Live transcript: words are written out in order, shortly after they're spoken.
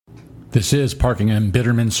This is Parking in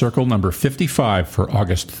Bitterman Circle number 55 for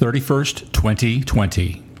August 31st,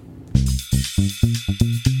 2020.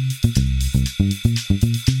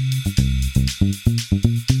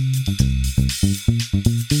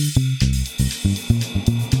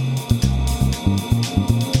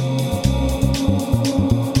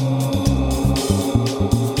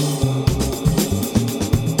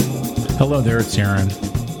 Hello there, it's Aaron.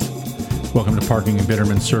 Welcome to Parking in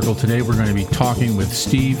Bitterman Circle. Today we're going to be talking with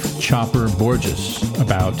Steve Chopper Borges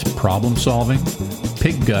about problem solving,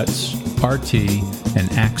 pig guts, RT, and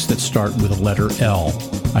acts that start with a letter L.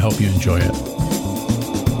 I hope you enjoy it.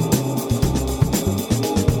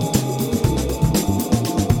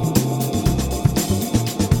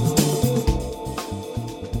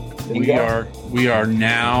 We are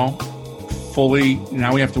now fully,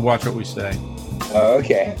 now we have to watch what we say. Oh,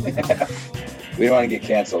 okay. We don't want to get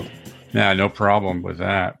canceled. Yeah, no problem with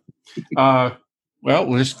that. Well,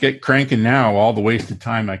 we'll just get cranking now, all the wasted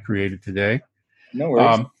time I created today. No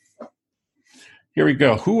worries. Here we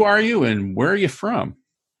go. Who are you and where are you from?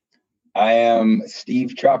 I am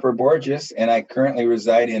Steve Chopper Borges, and I currently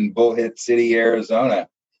reside in Bullhead City, Arizona,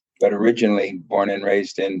 but originally born and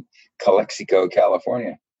raised in Calexico,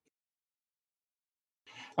 California.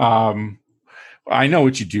 I know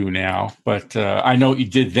what you do now, but I know what you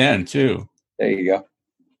did then, too. There you go.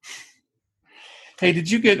 Hey,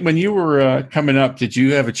 when you were coming up, did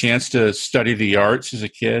you have a chance to study the arts as a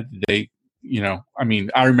kid? I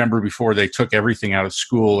remember before they took everything out of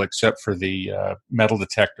school except for the metal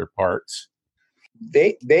detector parts.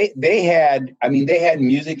 They had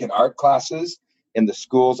music and art classes in the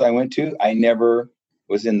schools I went to. I never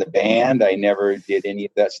was in the band. I never did any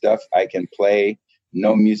of that stuff. I can play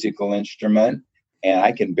no musical instrument, and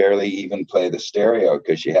I can barely even play the stereo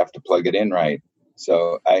because you have to plug it in right.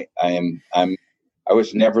 So I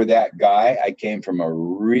was never that guy. I came from a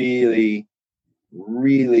really,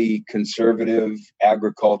 really conservative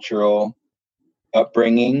agricultural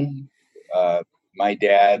upbringing. My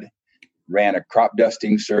dad ran a crop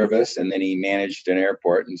dusting service, and then he managed an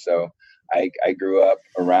airport. And so I grew up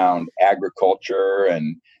around agriculture,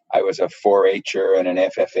 and I was a 4-H'er and an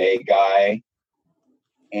FFA guy.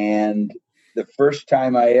 And the first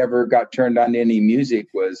time I ever got turned on to any music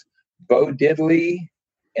was Bo Diddley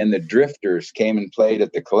and the Drifters came and played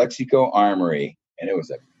at the Calexico Armory, and it was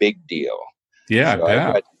a big deal. Yeah,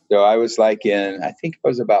 so I was like I think it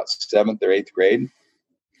was about 7th or 8th grade,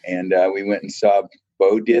 and we went and saw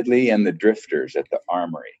Bo Diddley and the Drifters at the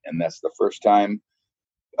Armory, and that's the first time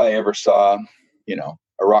I ever saw,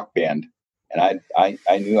 a rock band, and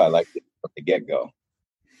I knew I liked it from the get-go.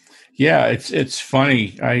 Yeah, it's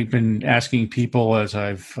funny. I've been asking people as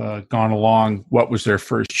I've gone along what was their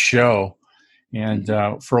first show. And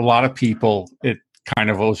for a lot of people, it kind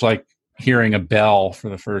of was like hearing a bell for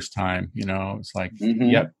the first time. It's like,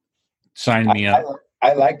 Yep, sign me up.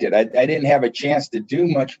 I liked it. I didn't have a chance to do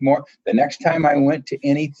much more. The next time I went to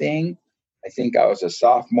anything, I think I was a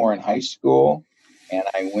sophomore in high school, and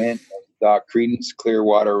I went and saw Creedence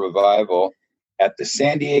Clearwater Revival at the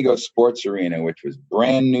San Diego Sports Arena, which was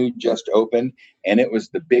brand new, just opened, and it was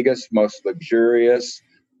the biggest, most luxurious,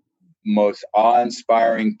 most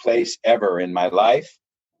awe-inspiring place ever in my life.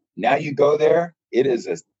 Now you go there, it is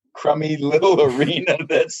a crummy little arena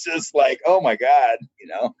that's just like, oh my God,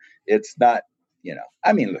 it's not,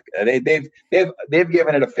 look, they've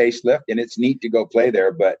given it a facelift, and it's neat to go play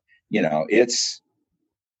there, but it's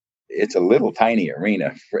a little tiny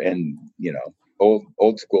arena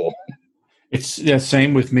old school. It's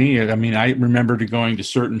same with me. I mean, I remember going to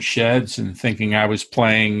certain sheds and thinking I was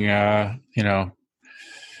playing,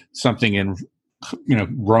 something in,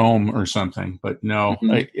 Rome or something. But no,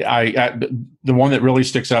 I the one that really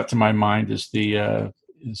sticks out to my mind is the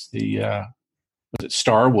was it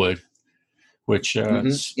Starwood, which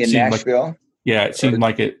in Nashville. It seemed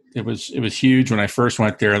like it was huge when I first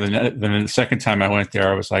went there. Then the second time I went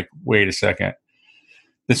there, I was like, wait a second,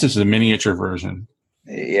 this is the miniature version.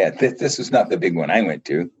 Yeah, this is not the big one I went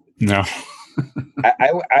to. No.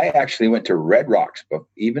 I actually went to Red Rocks, but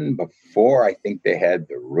even before I think they had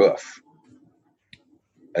the roof.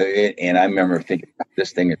 And I remember thinking,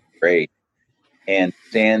 this thing is great. And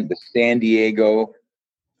the San Diego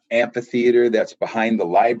amphitheater that's behind the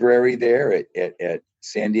library there at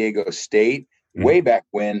San Diego State, way back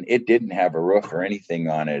when it didn't have a roof or anything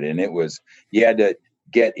on it. And it was, you had to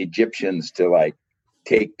get Egyptians to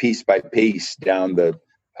take piece by piece down the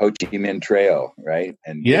Ho Chi Minh Trail, right?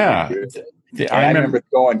 And yeah, I remember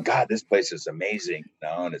going, God, this place is amazing,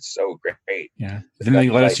 and it's so great. Yeah, then they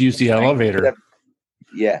let us use the elevator.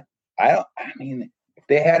 Yeah,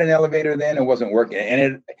 they had an elevator then, it wasn't working.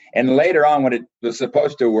 And later on, when it was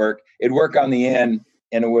supposed to work, it'd work on the in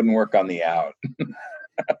and it wouldn't work on the out.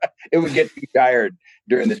 It would get too tired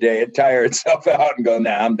during the day. It'd tire itself out and go,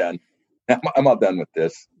 nah, I'm done. I'm all done with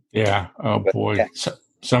this. Yeah. Oh But, boy. yeah.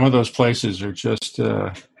 Some of those places are just,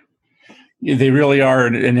 they really are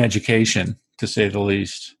an education, to say the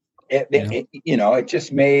least. It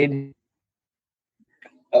just made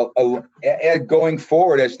going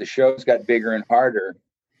forward as the shows got bigger and harder,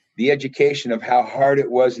 the education of how hard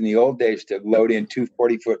it was in the old days to load in 2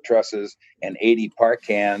 40-foot trusses and 80 park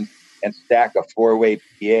cans and stack a 4-way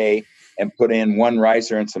PA and put in 1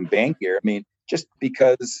 riser and some bank gear. I mean, just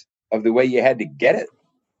because of the way you had to get it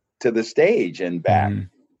to the stage and back. Mm-hmm.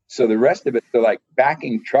 So the rest of it, so like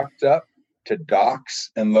backing trucks up to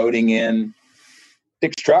docks and loading in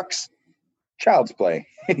 6 trucks, child's play.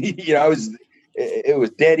 It was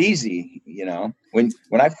dead easy. When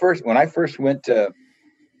I first went to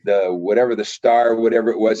the Star, whatever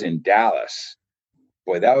it was in Dallas,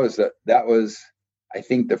 boy, that was I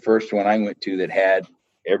think the first one I went to that had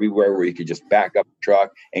everywhere where you could just back up the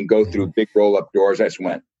truck and go through big roll up doors. I just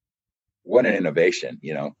went, what an innovation,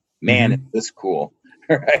 man, mm-hmm. It's cool.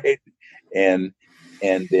 Right. And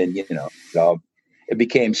then, it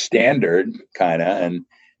became standard kind of,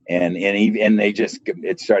 and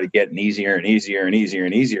it started getting easier and easier and easier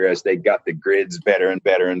and easier as they got the grids better and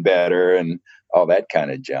better and better and all that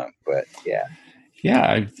kind of junk. But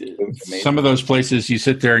yeah, some of those places you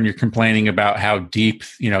sit there and you're complaining about how deep,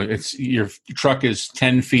 it's your truck is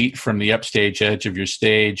 10 feet from the upstage edge of your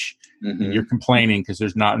stage. Mm-hmm. And you're complaining because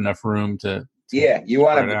there's not enough room to you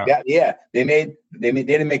want to. They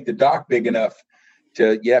didn't make the dock big enough.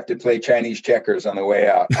 You have to play Chinese checkers on the way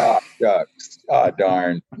out. Oh, shucks. Oh,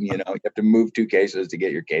 darn. You have to move 2 cases to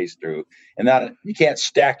get your case through. And you can't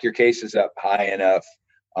stack your cases up high enough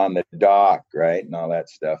on the dock, right? And all that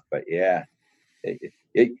stuff. But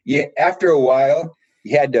after a while,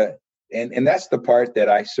 you had to, and that's the part that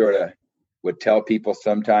I sort of would tell people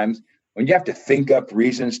sometimes, when you have to think up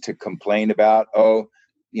reasons to complain about,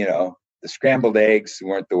 the scrambled eggs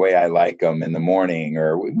weren't the way I like them in the morning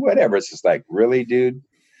or whatever. It's just like, really, dude?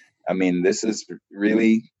 I mean, this is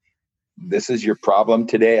your problem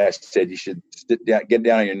today. I said, you should get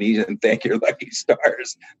down on your knees and thank your lucky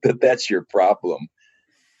stars that that's your problem.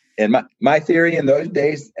 And my theory in those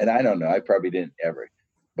days, and I don't know, I probably didn't ever,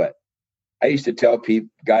 but I used to tell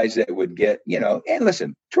guys that would get, and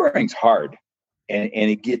listen, touring's hard and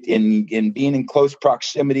it get in being in close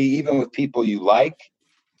proximity, even with people you like,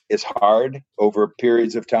 is hard over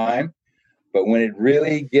periods of time. But when it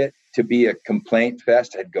really get to be a complaint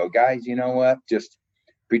fest, I'd go, guys, you know what? Just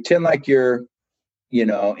pretend like you're, in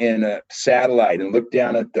a satellite and look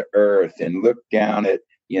down at the earth and look down at,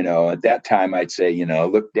 at that time I'd say,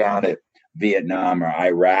 look down at Vietnam or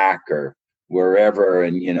Iraq or wherever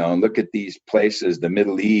and, look at these places, the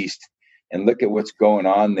Middle East, and look at what's going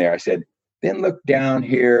on there. I said, then look down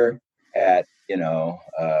here at,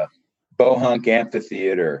 Bohunk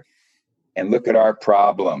Amphitheater and look at our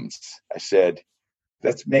problems. I said,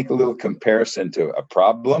 let's make a little comparison to a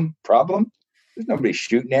problem. There's nobody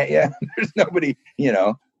shooting at you. There's nobody, you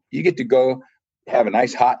get to go have a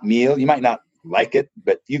nice hot meal. You might not like it,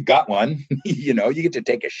 but you got one. You get to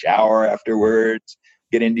take a shower afterwards,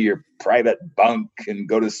 get into your private bunk and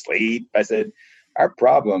go to sleep. I said, our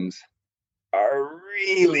problems are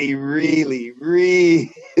really, really,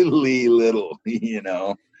 really little,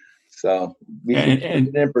 So we put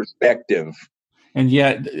it in perspective. And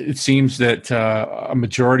yet it seems that a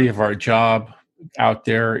majority of our job out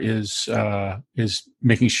there is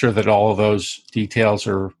making sure that all of those details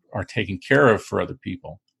are taken care of for other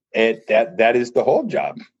people. And that is the whole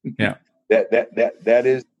job. Yeah. That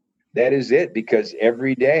is it, because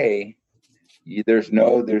every day there's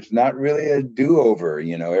not really a do-over,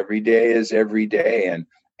 every day is every day.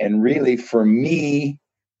 And really for me,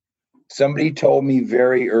 somebody told me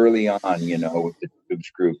very early on, with the Tubes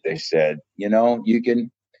group, they said, you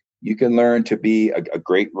can learn to be a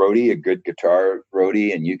great roadie, a good guitar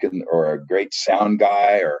roadie, and or a great sound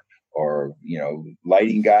guy or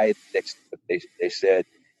lighting guy. They said,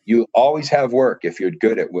 you always have work if you're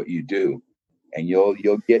good at what you do, and you'll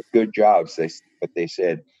get good jobs. But they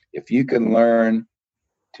said, if you can learn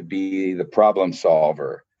to be the problem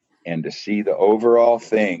solver and to see the overall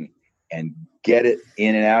thing and get it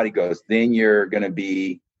in and out, he goes, then you're going to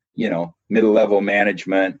be, middle level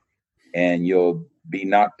management, and you'll be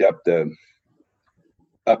knocked up the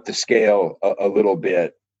scale a little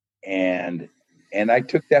bit. And I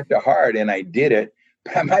took that to heart and I did it,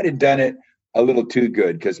 but I might've done it a little too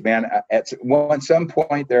good. Cause man, at some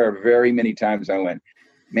point, there are very many times I went,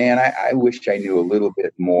 man, I wish I knew a little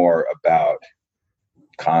bit more about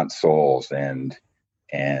consoles and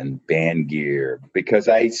band gear, because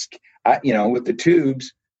I with the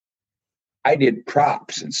Tubes, I did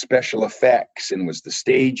props and special effects and was the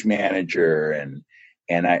stage manager, and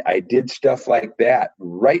I did stuff like that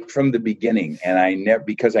right from the beginning. And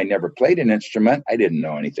because I never played an instrument, I didn't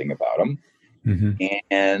know anything about them.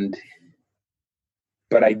 Mm-hmm.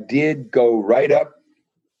 But I did go right up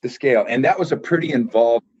the scale, and that was a pretty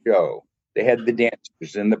involved show. They had the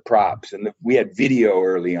dancers and the props, and we had video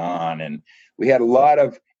early on, and we had a lot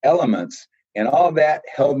of elements, and all that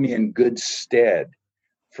held me in good stead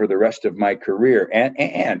for the rest of my career.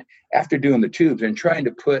 And after doing the Tubes and trying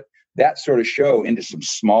to put that sort of show into some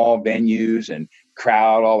small venues and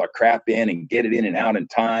crowd all the crap in and get it in and out in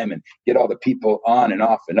time and get all the people on and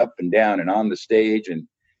off and up and down and on the stage. And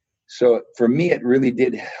so for me, it really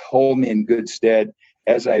did hold me in good stead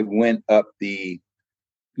as I went up the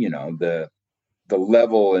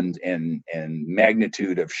level and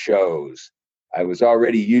magnitude of shows. I was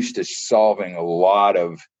already used to solving a lot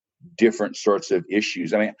of different sorts of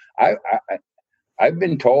issues. I mean, I've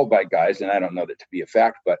been told by guys, and I don't know that to be a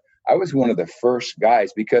fact, but I was one of the first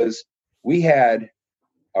guys, because we had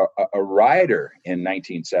a rider in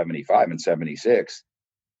 1975 and 76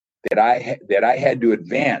 that I had to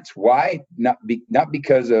advance. Why? Not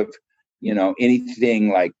because of anything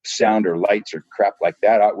like sound or lights or crap like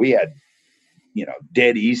that. We had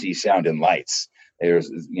dead easy sounding lights.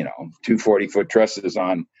 There's 240-foot trusses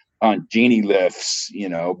on genie lifts,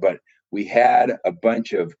 but we had a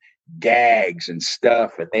bunch of gags and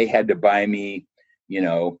stuff, and they had to buy me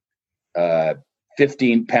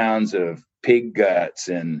 15 pounds of pig guts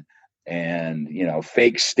and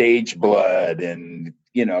fake stage blood and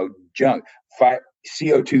junk,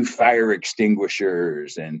 CO2 fire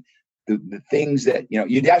extinguishers, and the things that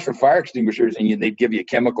you'd ask for fire extinguishers and they'd give you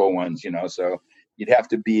chemical ones, so you'd have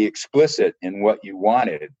to be explicit in what you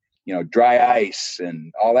wanted, dry ice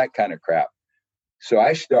and all that kind of crap. So I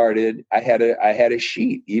had a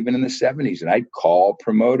sheet even in the 70s, and I'd call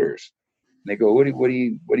promoters. And they go, what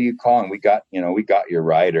are you calling? We got your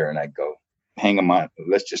rider. And I'd go, hang them on.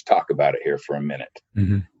 Let's just talk about it here for a minute.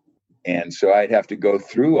 Mm-hmm. And so I'd have to go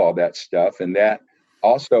through all that stuff. And that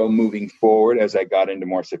also, moving forward, as I got into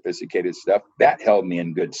more sophisticated stuff, that held me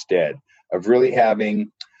in good stead of really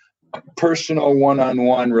having personal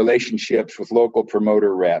one-on-one relationships with local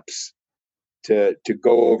promoter reps to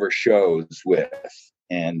go over shows with.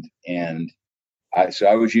 So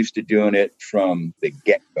I was used to doing it from the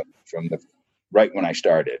get-go, from the right when I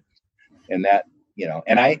started, and that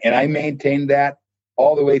and I maintained that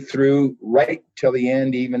all the way through, right till the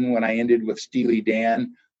end. Even when I ended with Steely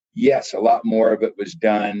Dan, yes, a lot more of it was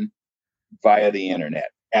done via the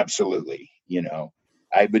internet. Absolutely,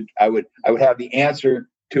 I would have the answer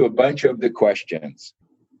to a bunch of the questions.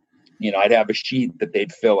 I'd have a sheet that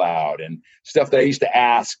they'd fill out and stuff that I used to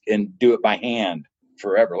ask and do it by hand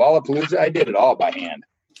forever. Lollapalooza, I did it all by hand.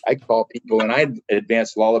 I'd call people and I'd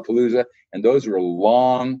advance Lollapalooza, and those were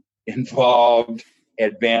long, involved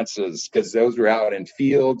advances because those were out in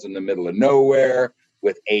fields in the middle of nowhere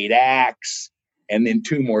with 8 acts and then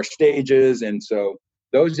 2 more stages. And so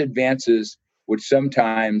those advances would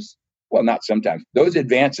those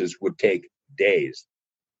advances would take days.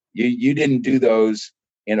 You didn't do those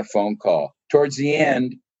in a phone call. Towards the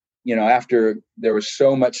end, after there was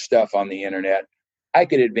so much stuff on the internet, I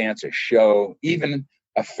could advance a show, even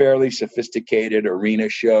a fairly sophisticated arena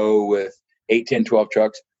show with 8, 10, 12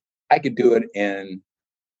 trucks. I could do it in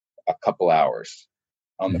a couple hours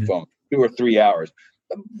on the phone, 2 or 3 hours.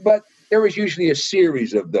 But there was usually a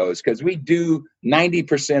series of those because we do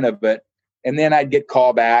 90% of it. And then I'd get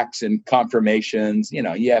callbacks and confirmations.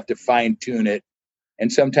 You have to fine tune it.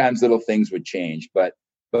 And sometimes little things would change. But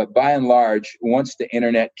by and large, once the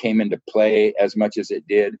internet came into play as much as it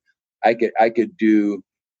did, I could do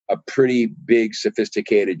a pretty big,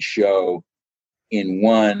 sophisticated show in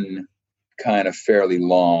one kind of fairly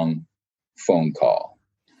long phone call.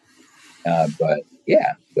 But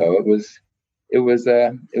yeah, so it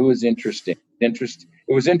was interesting.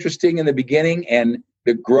 It was interesting in the beginning, and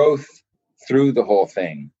the growth through the whole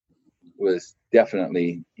thing was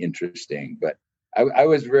definitely interesting. But I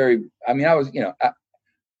was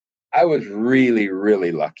really,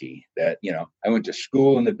 really lucky that, I went to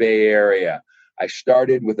school in the Bay Area. I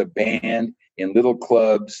started with a band in little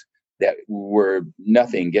clubs that were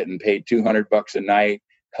nothing, getting paid $200 a night,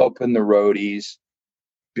 helping the roadies.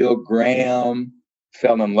 Bill Graham,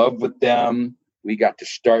 fell in love with them. We got to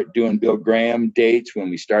start doing Bill Graham dates when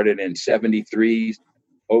we started in 73,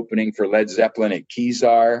 opening for Led Zeppelin at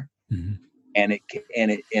Kezar. Mm-hmm. and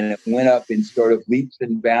it went up in sort of leaps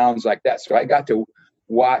and bounds like that. So I got to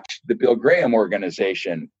watch the Bill Graham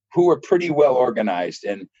organization, who were pretty well organized,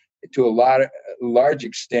 and to a large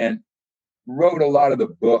extent wrote a lot of the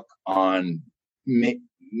book on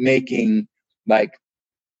making like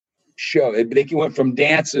show. They went from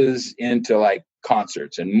dances into like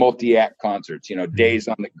concerts and multi-act concerts, Days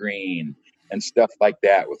on the Green and stuff like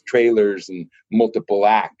that, with trailers and multiple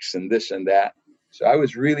acts and this and that. So I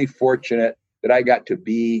was really fortunate that I got to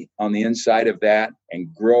be on the inside of that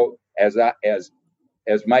and grow as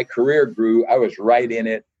my career grew. I was right in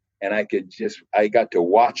it, and I got to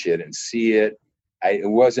watch it and see it. It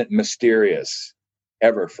wasn't mysterious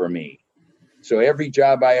ever for me. So every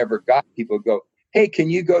job I ever got, people go, "Hey, can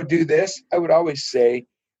you go do this?" I would always say,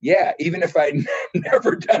 yeah, even if I'd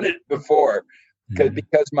never done it before,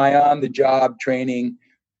 because my on-the-job training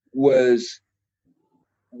was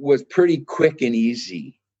pretty quick and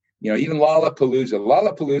easy. Even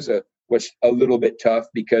Lollapalooza was a little bit tough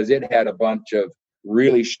because it had a bunch of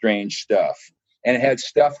really strange stuff, and it had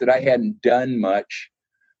stuff that I hadn't done much,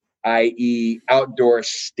 i.e. outdoor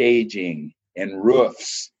staging and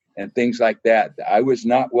roofs and things like that. I was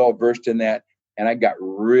not well versed in that, and I got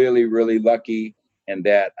really, really lucky in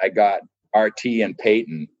that I got RT and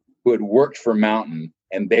Peyton, who had worked for Mountain,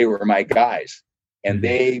 and they were my guys. And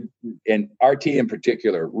and RT in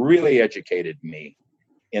particular really educated me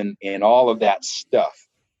in all of that stuff.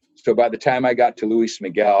 So by the time I got to Luis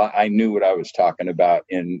Miguel, I knew what I was talking about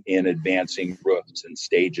in advancing roofs and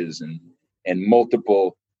stages and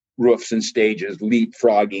multiple roofs and stages,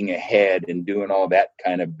 leapfrogging ahead and doing all that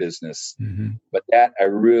kind of business. But that I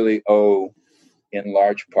really owe in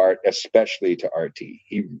large part, especially to RT.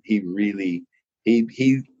 He really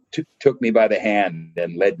took me by the hand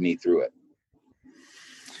and led me through it.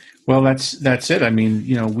 Well, that's it. I mean,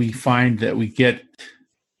 we find that we get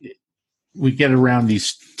around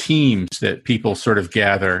these teams that people sort of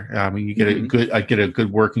gather. I mean, you get I get a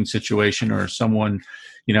good working situation, or someone,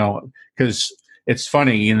 because it's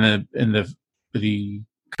funny in the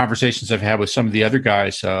conversations I've had with some of the other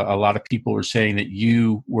guys, a lot of people were saying that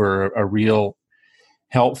you were a real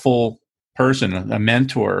helpful person, a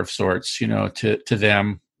mentor of sorts, to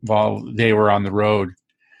them while they were on the road.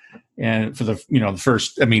 And for the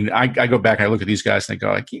first, I mean, I go back, I look at these guys and I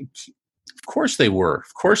go, of course they were.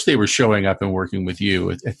 Of course they were showing up and working with you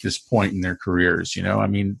at this point in their careers, I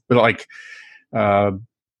mean, but like,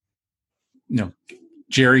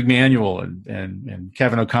 Jerry Manuel and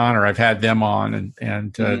Kevin O'Connor, I've had them on,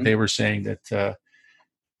 and they were saying that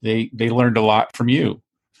they learned a lot from you.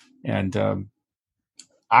 And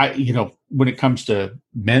when it comes to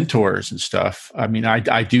mentors and stuff, I mean,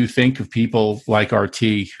 I do think of people like RT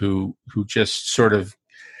who just sort of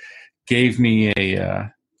gave me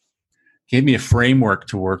a framework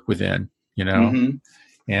to work within, and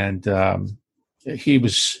he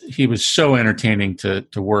was so entertaining to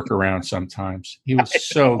work around sometimes. He was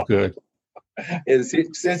so good. His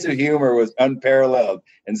sense of humor was unparalleled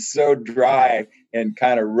and so dry and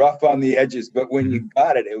kind of rough on the edges. But when you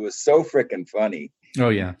got it, it was so freaking funny. Oh,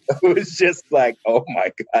 yeah. It was just like, oh,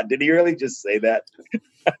 my God, did he really just say that?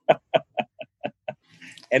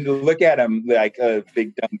 And to look at him like a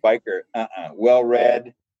big dumb biker,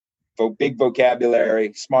 well-read, big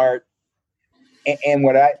vocabulary, smart. And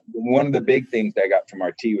one of the big things I got from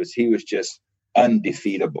RT was he was just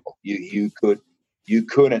undefeatable. You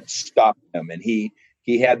couldn't stop him, and he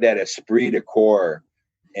had that esprit de corps,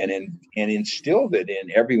 and instilled it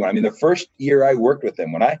in everyone. I mean, the first year I worked with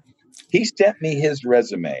him, he sent me his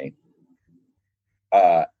resume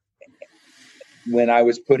when I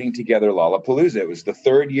was putting together Lollapalooza. It was the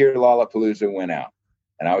third year Lollapalooza went out,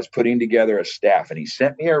 and I was putting together a staff, and he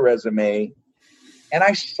sent me a resume, and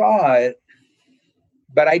I saw it,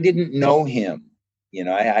 but I didn't know him.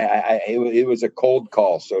 It was a cold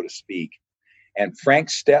call, so to speak. And Frank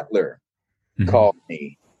Stetler called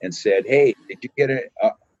me and said, "Hey,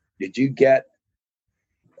 did you get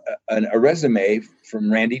a resume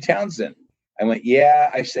from Randy Townsend?" I went, "Yeah."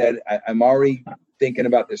 I said, I'm already thinking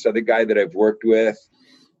about this other guy that I've worked with,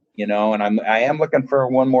 and I am looking for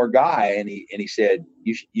one more guy. And he said,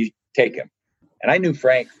 you take him. And I knew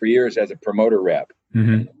Frank for years as a promoter rep,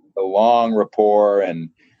 a long rapport, and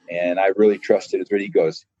I really trusted his word. He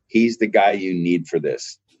goes, "He's the guy you need for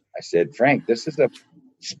this." I said, "Frank, this is a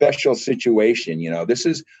special situation. This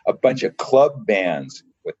is a bunch of club bands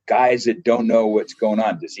with guys that don't know what's going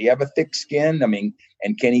on. Does he have a thick skin? I mean,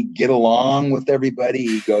 and can he get along with everybody?"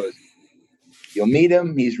 He goes, "You'll meet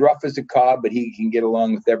him. He's rough as a cob, but he can get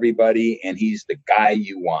along with everybody, and he's the guy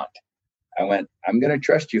you want." I went, "I'm going to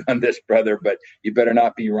trust you on this, brother, but you better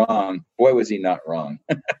not be wrong." Boy, was he not wrong.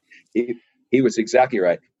 He was exactly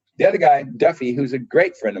right. The other guy, Duffy, who's a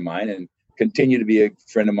great friend of mine and continued to be a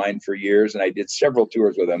friend of mine for years, and I did several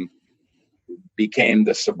tours with him, became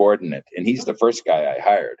the subordinate. And he's the first guy I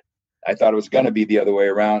hired. I thought it was going to be the other way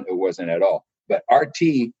around. It wasn't at all. But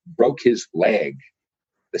RT broke his leg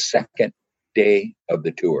the second day of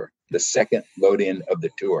the tour, the second load in of the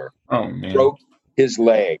tour. Oh, man. Broke his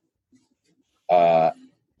leg. And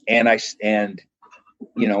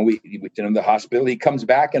you know, we sent him to the hospital. He comes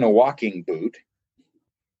back in a walking boot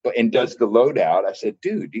and does the loadout. I said,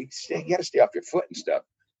 dude, you got to stay off your foot and stuff.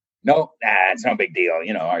 No, it's no big deal.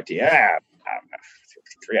 You know, RT,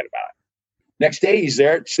 forget about it. Next day, he's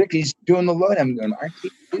there, sick. He's doing the load. I'm going,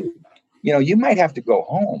 RT, dude, you know, you might have to go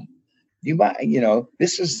home. You might, you know,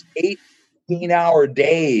 this is 18-hour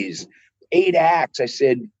days, 8 acts. I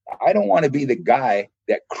said, I don't want to be the guy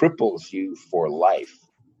that cripples you for life.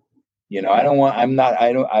 You know, I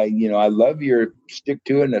love your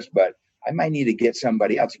stick-to-itiveness, but I might need to get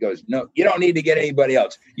somebody else. He goes, no, you don't need to get anybody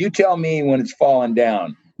else. You tell me when it's falling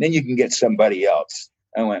down, then you can get somebody else.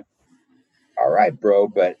 I went, all right, bro,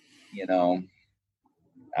 but you know,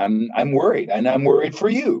 I'm worried, and I'm worried for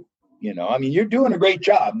you. You know, I mean, you're doing a great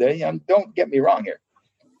job. Don't get me wrong here.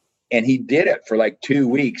 And he did it for like 2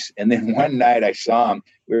 weeks. And then one night I saw him.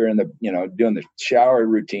 We were in the, you know, doing the shower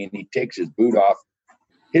routine. He takes his boot off.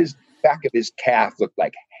 His back of his calf looked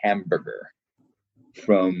like hamburger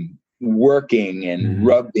from working and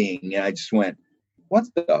rubbing. And I just went, what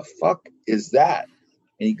the fuck is that?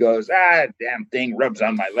 And he goes, damn thing rubs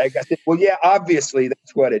on my leg. I said, well, yeah, obviously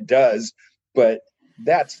that's what it does, but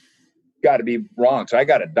that's got to be wrong. So I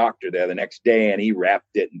got a doctor there the next day, and he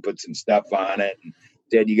wrapped it and put some stuff on it and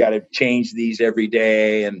said, you got to change these every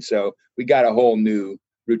day. And so we got a whole new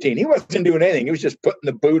routine. He wasn't doing anything. He was just putting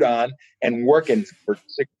the boot on and working for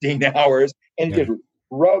 16 hours and just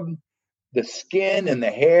rubbed the skin and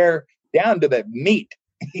the hair down to the meat,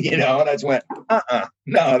 you know, and I just went,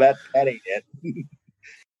 no, that ain't it.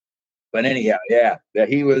 But anyhow, yeah, that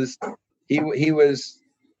he was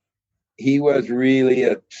really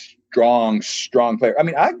a strong player. I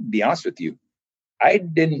mean, I'll be honest with you. I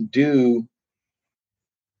didn't do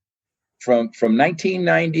from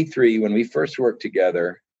 1993 when we first worked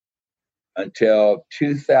together until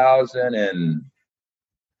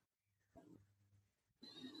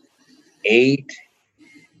 2008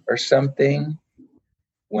 or something,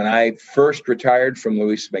 when I first retired from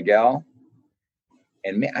Luis Miguel.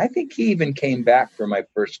 And I think he even came back for my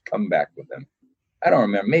first comeback with him. I don't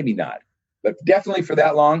remember, maybe not, but definitely for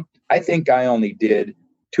that long. I think I only did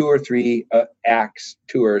 2 or 3 acts,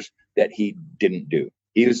 tours that he didn't do.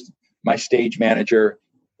 He was my stage manager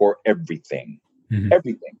for everything,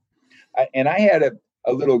 everything. And I had a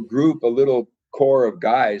little group, a little core of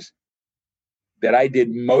guys that I did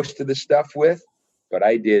most of the stuff with, but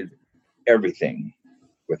I did everything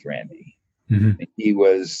with Randy. And he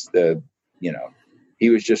was he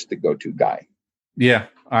was just the go-to guy. Yeah,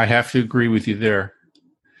 I have to agree with you there.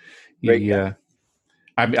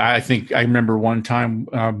 I think I remember one time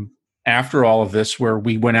after all of this where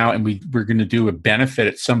we went out and we were going to do a benefit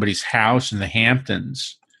at somebody's house in the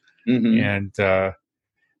Hamptons. And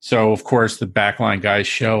so, of course, the backline guys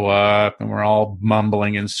show up and we're all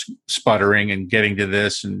mumbling and sputtering and getting to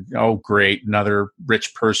this. And, oh, great, another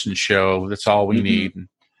rich person show. That's all we need.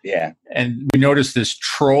 Yeah. And we noticed this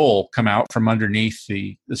troll come out from underneath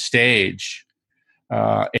the stage.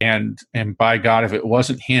 And by God, if it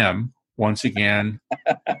wasn't him, once again,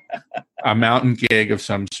 a mountain gig of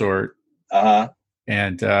some sort.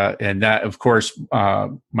 And that, of course,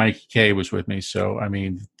 Mike K was with me. So, I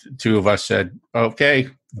mean, the two of us said, okay,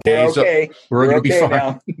 we're going to be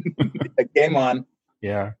fine. Game on.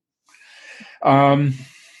 Yeah.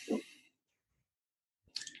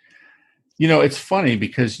 You know, it's funny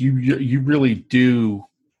because you really do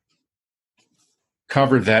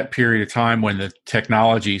cover that period of time when the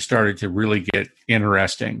technology started to really get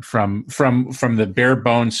interesting, from the bare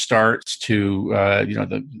bones starts to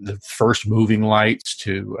the first moving lights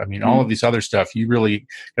to, I mean, all of these other stuff. You really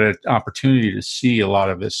got an opportunity to see a lot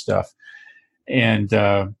of this stuff and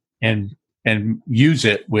use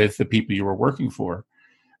it with the people you were working for.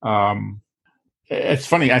 It's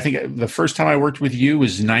funny. I think the first time I worked with you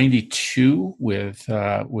was '92 with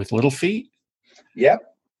Little Feat. Yep.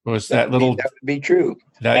 Was that little? That would be true.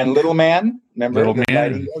 And Little Man, remember Little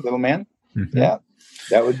Man? Little Man. Yeah,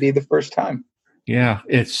 that would be the first time. Yeah,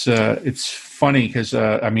 it's funny because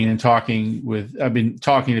I've been talking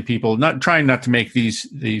to people, trying not to make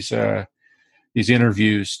these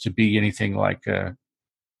interviews to be anything like a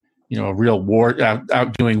real war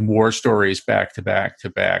out doing war stories back to back.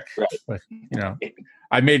 Right. But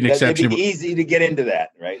I made an exception. It'd be easy to get into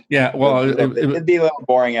that, right? Yeah. Well, it'd be a little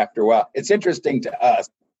boring after a while. It's interesting to us,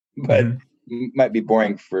 but might be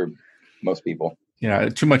boring for most people. Yeah.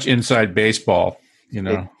 Too much inside baseball,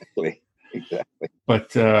 Exactly.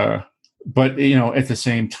 But at the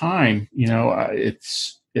same time,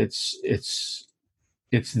 it's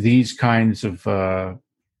these kinds of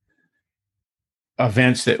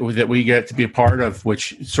events that we get to be a part of,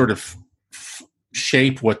 which sort of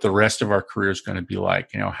shape what the rest of our career is going to be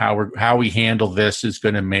like. How we handle this is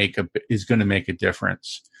going to make a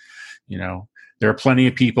difference. There are plenty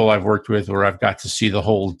of people I've worked with where I've got to see the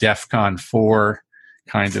whole DEFCON 4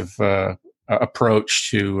 kind of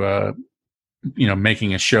approach to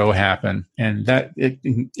making a show happen, and that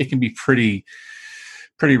it can be pretty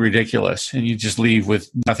ridiculous, and you just leave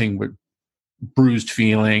with nothing but bruised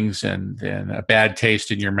feelings and a bad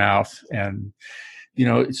taste in your mouth. And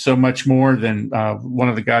it's so much more than one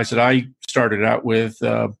of the guys that I started out with,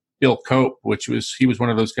 Bill Cope, he was one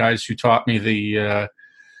of those guys who taught me the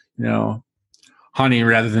honey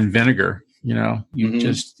rather than vinegar. You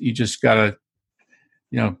just gotta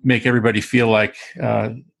make everybody feel like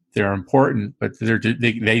they're important, but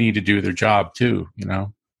they need to do their job too.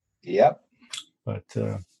 Yep. But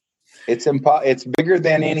it's bigger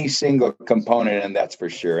than any single component, and that's for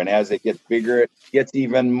sure. And as it gets bigger, it gets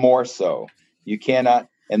even more so. You cannot.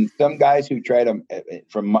 And some guys who try to,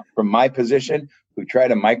 from my position, who try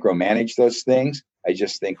to micromanage those things, I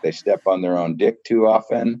just think they step on their own dick too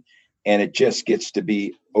often, and it just gets to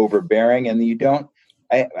be overbearing. And you don't.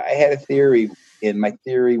 I had a theory, and my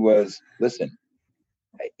theory was, listen,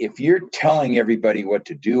 if you're telling everybody what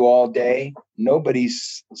to do all day,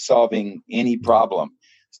 nobody's solving any problem.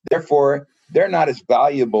 Therefore, they're not as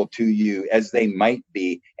valuable to you as they might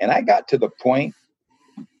be. And I got to the point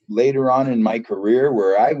later on in my career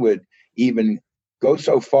where I would even go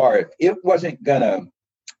so far, if it wasn't going to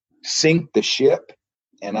sink the ship,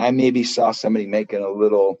 and I maybe saw somebody making a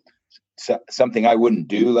little something I wouldn't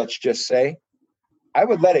do, let's just say, I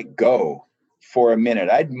would let it go for a minute.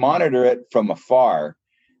 I'd monitor it from afar.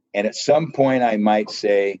 And at some point I might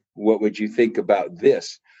say, what would you think about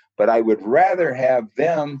this? But I would rather have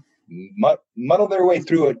them muddle their way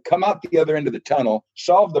through it, come out the other end of the tunnel,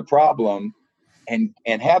 solve the problem, and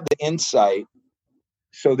have the insight.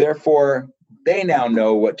 So therefore, they now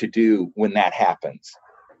know what to do when that happens.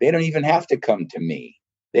 They don't even have to come to me.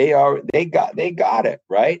 They got it,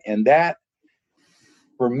 right? And that,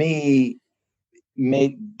 for me,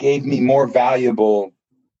 gave me more valuable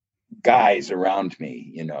guys around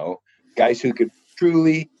me, guys who could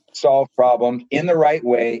truly solve problems in the right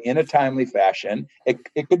way, in a timely fashion.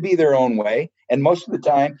 It could be their own way. And most of the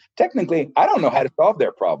time, technically, I don't know how to solve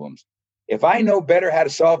their problems. If I know better how to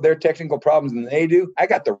solve their technical problems than they do, I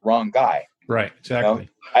got the wrong guy. Right, exactly.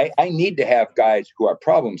 I need to have guys who are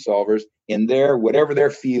problem solvers in whatever their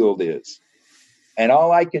field is. And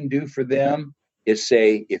all I can do for them is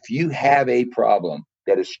say, if you have a problem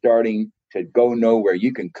that is starting to go nowhere,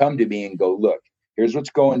 you can come to me and go, look, here's what's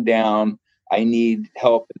going down. I need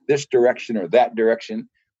help in this direction or that direction.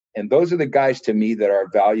 And those are the guys to me that are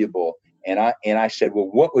valuable. And I said, well,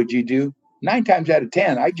 what would you do? 9 times out of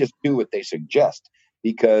 10, I just do what they suggest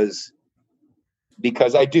because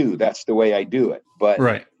I do. That's the way I do it. But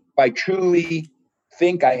right. If I truly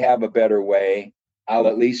think I have a better way, I'll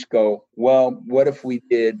at least go, well, what if we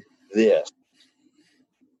did this?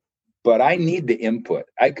 But I need the input.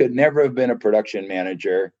 I could never have been a production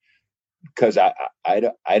manager because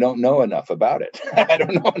I don't know enough about it. I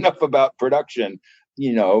don't know enough about production,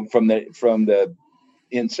 from the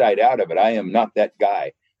inside out of it. I am not that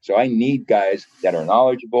guy. So I need guys that are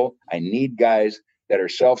knowledgeable. I need guys that are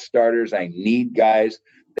self-starters. I need guys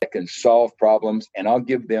that can solve problems, and I'll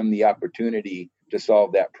give them the opportunity to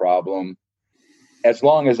solve that problem as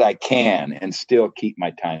long as I can and still keep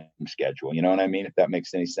my time schedule. You know what I mean? If that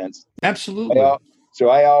makes any sense. Absolutely. So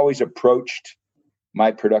I always approached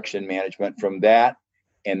my production management from that.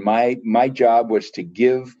 And my job was to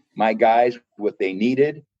give my guys what they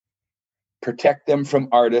needed, protect them from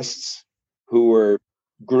artists who were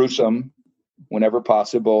gruesome whenever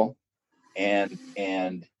possible, and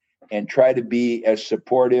try to be as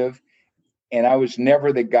supportive. And I was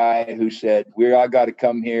never the guy who said, we all got to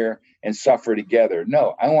come here and suffer together.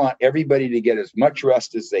 No, I want everybody to get as much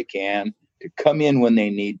rest as they can, to come in when they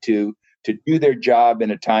need to do their job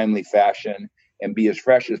in a timely fashion and be as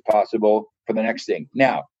fresh as possible for the next thing.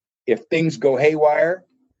 Now, if things go haywire,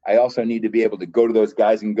 I also need to be able to go to those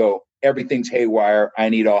guys and go, everything's haywire. I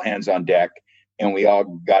need all hands on deck. And we all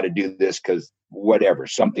got to do this because whatever,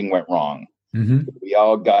 something went wrong. Mm-hmm. We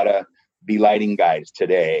all got to be lighting guys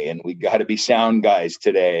today, and we got to be sound guys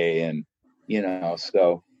today. And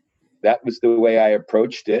So that was the way I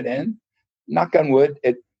approached it, and knock on wood,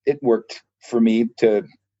 it worked for me to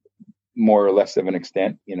more or less of an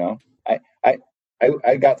extent.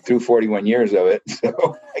 I got through 41 years of it,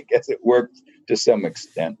 so I guess it worked to some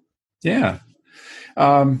extent. Yeah.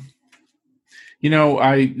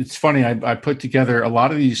 It's funny. I put together a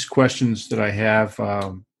lot of these questions that I have.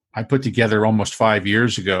 I put together almost 5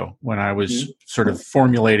 years ago when I was sort of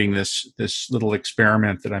formulating this little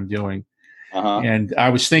experiment that I'm doing. And I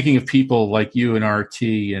was thinking of people like you and RT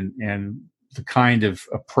and the kind of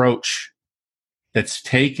approach that's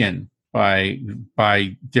taken by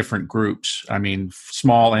different groups. I mean,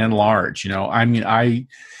 small and large.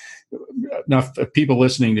 Enough people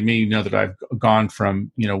listening to me know that I've gone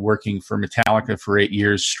from working for Metallica for 8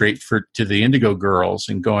 years straight to the Indigo Girls,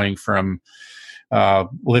 and going from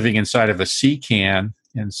living inside of a sea can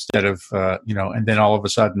instead of and then all of a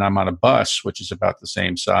sudden I'm on a bus, which is about the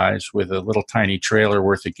same size, with a little tiny trailer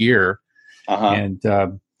worth of gear. And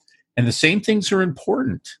the same things are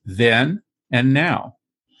important then and now,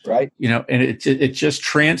 right? And it just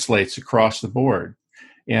translates across the board.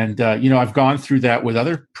 And I've gone through that with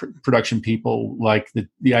other production people, like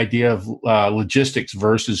the idea of logistics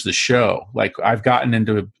versus the show. Like I've gotten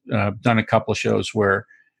into done a couple of shows where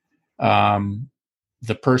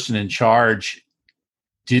the person in charge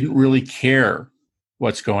didn't really care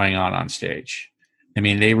what's going on stage. I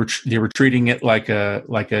mean, they were treating it like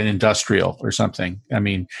an industrial or something. I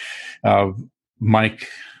mean,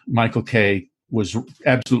 Michael Kay was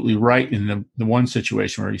absolutely right in the one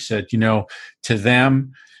situation where he said, to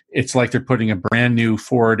them, it's like they're putting a brand new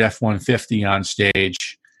Ford F-150 on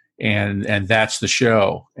stage, and that's the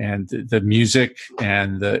show. And the music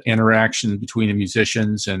and the interaction between the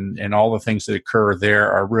musicians and all the things that occur there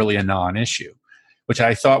are really a non-issue, which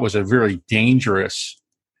I thought was a very dangerous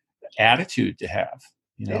attitude to have.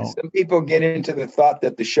 Some people get into the thought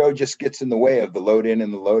that the show just gets in the way of the load in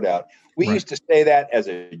and the load out. We used to say that as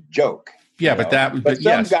a joke. Yeah, but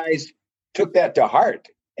some guys took that to heart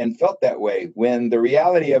and felt that way, when the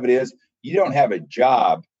reality of it is you don't have a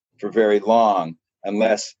job for very long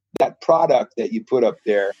unless that product that you put up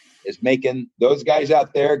there is making those guys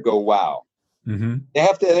out there go wow. Mm-hmm.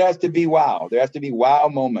 There has to be wow. There has to be wow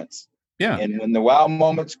moments. Yeah. And when the wow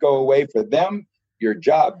moments go away for them, your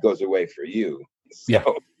job goes away for you.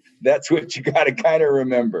 So that's what you got to kind of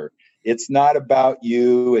remember. It's not about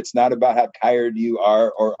you. It's not about how tired you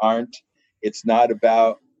are or aren't. It's not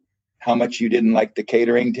about how much you didn't like the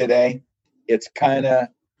catering today. It's kind of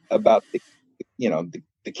about the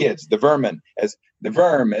kids, the vermin, as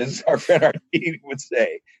our friend Artie would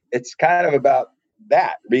say. It's kind of about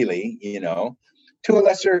that, really, to a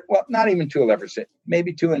lesser, well, not even to a lesser,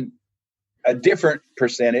 maybe to a different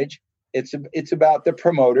percentage. It's about the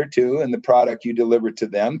promoter too, and the product you deliver to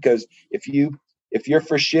them. Because if you're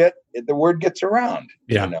for shit, the word gets around.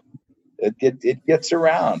 Yeah, it gets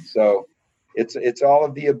around. So it's all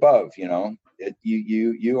of the above. You're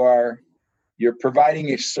providing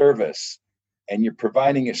a service, and you're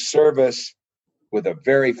providing a service with a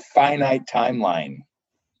very finite timeline,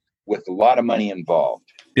 with a lot of money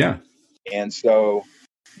involved. Yeah, and so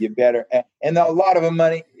you better. And a lot of the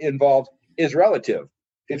money involved is relative.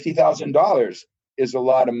 $50,000 is a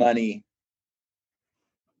lot of money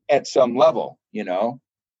at some level, $5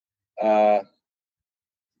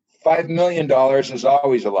 million is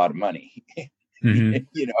always a lot of money,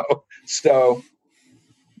 so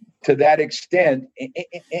to that extent,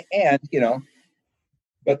 and,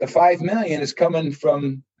 but the 5 million is coming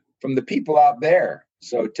from the people out there.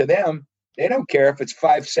 So to them, they don't care if it's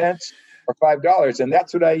 5 cents or $5. And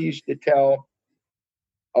that's what I used to tell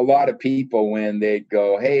a lot of people when they'd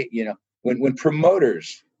go, hey, when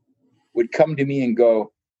promoters would come to me and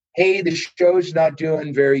go, hey, the show's not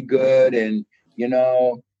doing very good, and we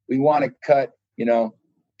want to cut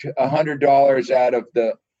 $100 out of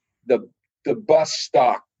the bus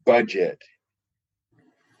stock budget.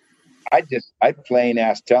 I plain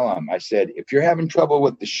ass tell them, I said, if you're having trouble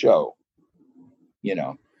with the show, you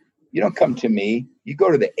don't come to me, you go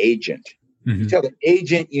to the agent. You tell the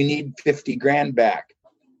agent you need 50 grand back.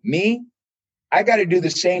 Me, I got to do the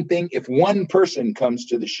same thing if one person comes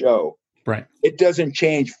to the show. Right. It doesn't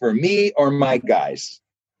change for me or my guys.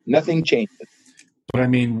 Nothing changes. But I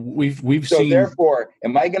mean, we've so seen. Therefore,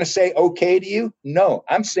 am I going to say okay to you? No,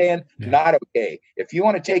 I'm saying not okay. If you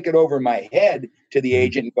want to take it over my head to the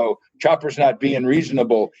agent and go, Chopper's not being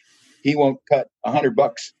reasonable, he won't cut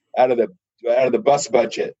 $100 out of the bus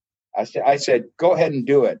budget. I said, go ahead and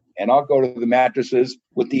do it, and I'll go to the mattresses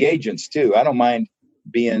with the agents too. I don't mind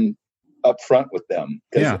being upfront with them,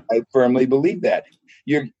 because I firmly believe that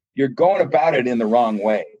you're going about it in the wrong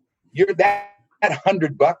way. that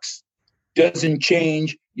 $100 doesn't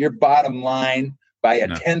change your bottom line by a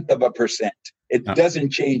tenth of a percent. It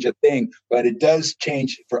doesn't change a thing, but it does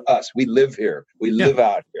change for us. We live here. We live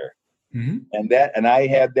out here. Mm-hmm. And I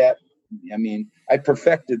had that. I mean, I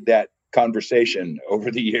perfected that conversation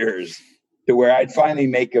over the years to where I'd finally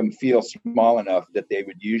make them feel small enough that they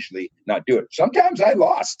would usually not do it. Sometimes I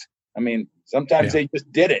lost. I mean, sometimes they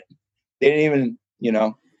just did it. They didn't even,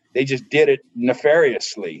 they just did it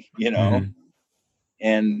nefariously, mm-hmm.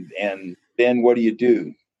 and then what do you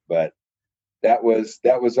do? But that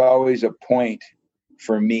was always a point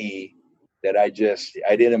for me that I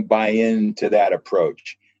didn't buy into that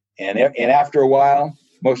approach. And after a while,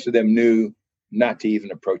 most of them knew not to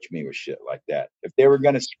even approach me with shit like that. If they were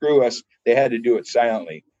going to screw us, they had to do it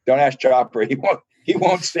silently. Don't ask Chopper. He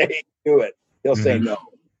won't say do it. He'll say no.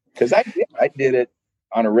 Because I did it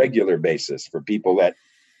on a regular basis for people that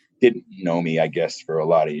didn't know me, I guess, for a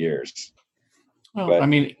lot of years. Well, but, I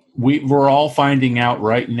mean, we're all finding out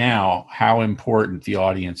right now how important the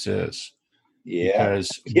audience is. Yeah.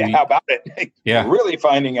 How about it? Yeah. We're really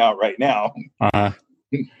finding out right now.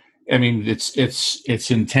 I mean,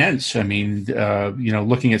 it's intense. I mean,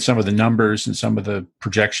 looking at some of the numbers and some of the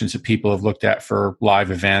projections that people have looked at for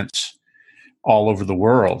live events all over the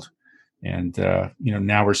world. And,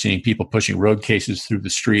 now we're seeing people pushing road cases through the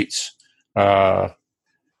streets, and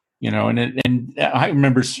I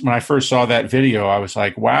remember when I first saw that video, I was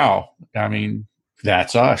like, wow, I mean,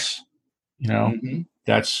 that's us, mm-hmm.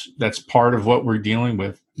 that's part of what we're dealing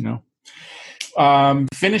with,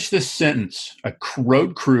 Finish this sentence. A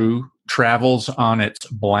road crew travels on its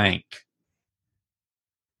blank.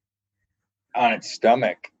 On its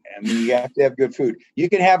stomach. I mean, you have to have good food. You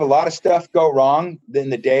can have a lot of stuff go wrong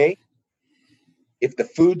in the day. If the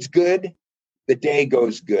food's good, the day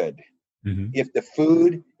goes good. Mm-hmm. If the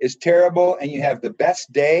food is terrible and you have the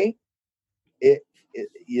best day, the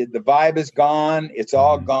vibe is gone. It's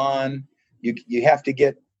all gone. You have to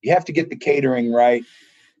get the catering right,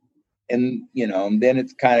 and then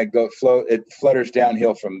it's kind of it flutters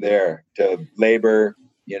downhill from there to labor,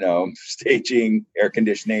 staging, air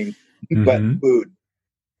conditioning, mm-hmm. but food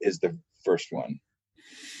is the first one.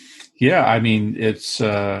 Yeah, I mean, it's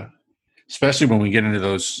especially when we get into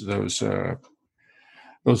those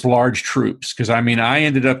large troops, because I mean, I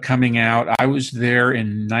ended up coming out. I was there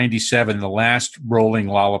in '97, the last rolling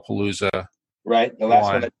Lollapalooza. Right, the last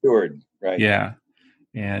one that toured. Right. Yeah,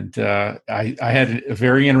 and I had a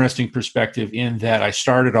very interesting perspective in that I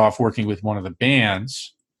started off working with one of the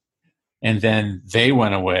bands, and then they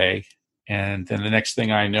went away, and then the next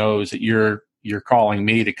thing I know is that you're calling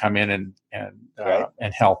me to come in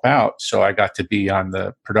and help out. So I got to be on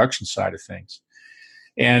the production side of things,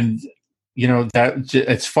 and that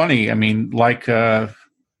it's funny. I mean, like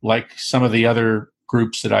some of the other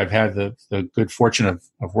groups that I've had the good fortune of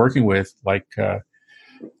working with, like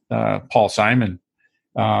Paul Simon.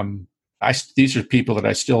 These are people that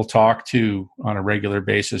I still talk to on a regular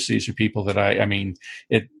basis. These are people that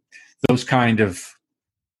those kind of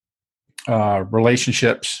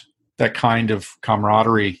relationships, that kind of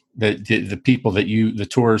camaraderie, that the people the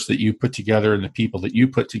tours that you put together and the people that you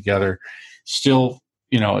put together still,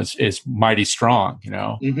 is mighty strong,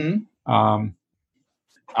 Mm-hmm.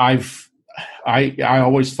 I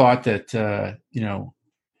always thought that,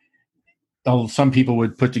 some people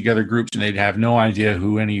would put together groups and they'd have no idea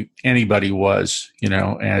who anybody was,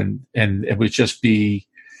 and it would just be,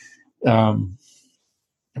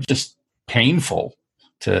 just painful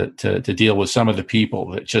to deal with some of the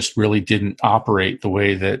people that just really didn't operate the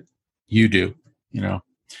way that you do,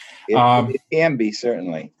 It can be,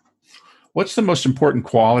 certainly. What's the most important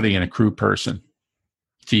quality in a crew person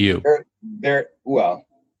to you? Well,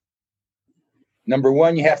 number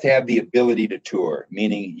one, you have to have the ability to tour,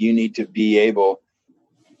 meaning you need to be able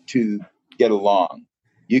to get along.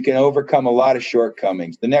 You can overcome a lot of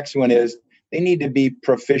shortcomings. The next one is they need to be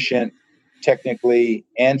proficient technically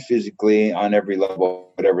and physically on every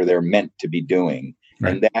level, whatever they're meant to be doing.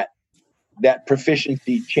 Right. And that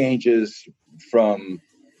proficiency changes from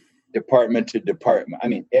department to department. I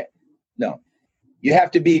mean, no, you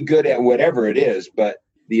have to be good at whatever it is, but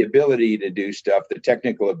the ability to do stuff, the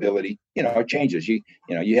technical ability, it changes. You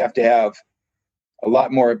have to have a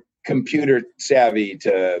lot more computer savvy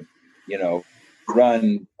to,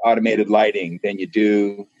 run automated lighting than you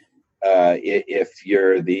do if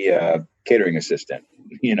you're the catering assistant.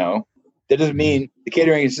 That doesn't mean the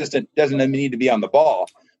catering assistant doesn't need to be on the ball,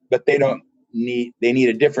 but they need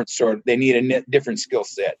a different different skill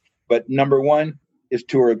set. But number one is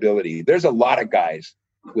tour ability. There's a lot of guys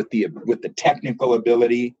with the technical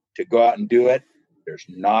ability to go out and do it.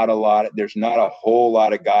 There's not a whole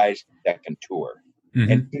lot of guys that can tour.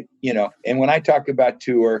 And, and when I talk about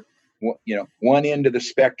tour, one end of the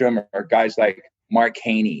spectrum are guys like Mark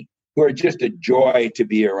Haney, who are just a joy to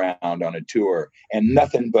be around on a tour and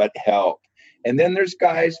nothing but help. And then there's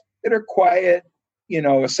guys that are quiet,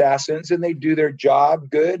 assassins, and they do their job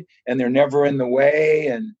good and they're never in the way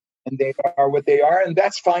and they are what they are. And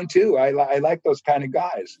that's fine too. I like those kind of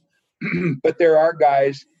guys. But there are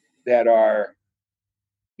guys that are,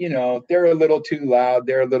 they're a little too loud.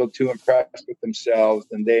 They're a little too impressed with themselves.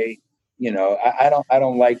 And they, I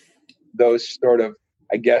don't like those sort of,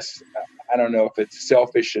 I guess, I don't know if it's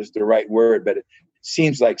selfish is the right word, but it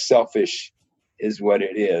seems like selfish is what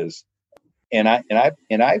it is. And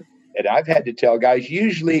I've had to tell guys,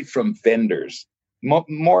 usually from vendors,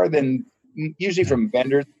 more than usually from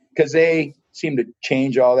vendors, because they seem to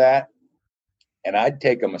change all that. And I'd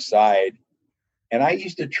take them aside. And I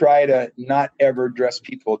used to try to not ever dress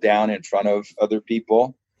people down in front of other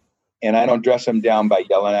people. And I don't dress them down by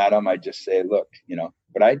yelling at them. I just say, look,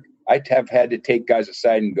 but I'd have had to take guys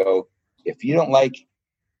aside and go, if you don't like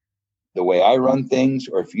the way I run things,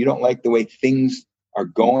 or if you don't like the way things are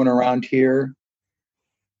going around here,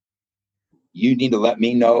 you need to let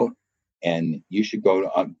me know and you should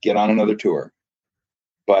go get on another tour.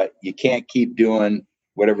 But you can't keep doing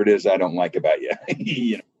whatever it is I don't like about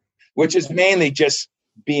you, which is mainly just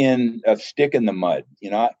being a stick in the mud,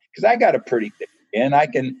 because I got a pretty thick skin. I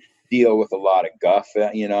can deal with a lot of guff.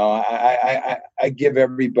 I give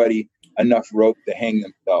everybody enough rope to hang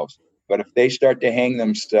themselves. But if they start to hang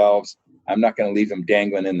themselves, I'm not going to leave them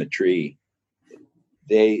dangling in the tree.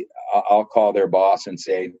 I'll call their boss and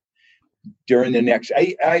say, during the next,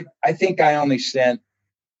 I think I only sent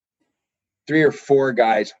 3 or 4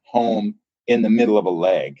 guys home in the middle of a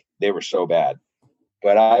leg. They were so bad.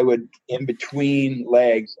 But I would, in between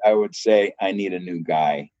legs, I would say, I need a new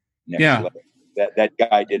guy next leg. That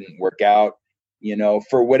guy didn't work out,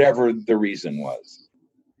 for whatever the reason was.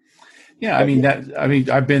 Yeah,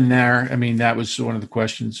 I've been there. I mean, that was one of the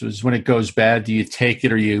questions was, when it goes bad, do you take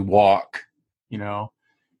it or you walk?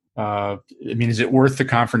 Is it worth the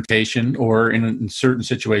confrontation? Or in certain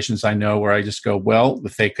situations, I know where I just go, well,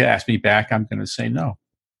 if they ask me back, I'm going to say no.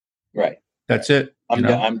 Right. That's it. I'm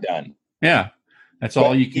done. Yeah. That's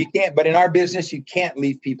all you can. You can't, but in our business, you can't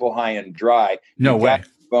leave people high and dry. No way.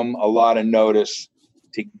 Give them a lot of notice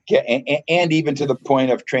to get, and even to the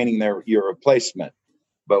point of training your replacement.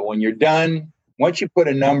 But when you're done, once you put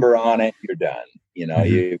a number on it, you're done.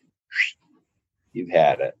 You've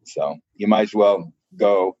had it. So you might as well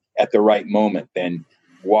go at the right moment than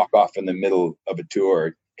walk off in the middle of a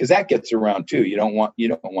tour, because that gets around too. You don't want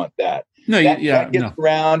that. No, that gets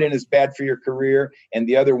around and is bad for your career. And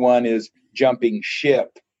the other one is jumping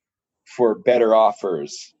ship for better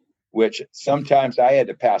offers, which sometimes I had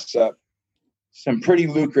to pass up some pretty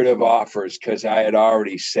lucrative offers because I had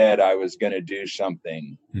already said I was going to do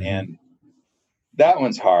something. Mm-hmm. And that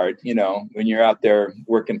one's hard, when you're out there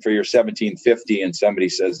working for your $1,750 and somebody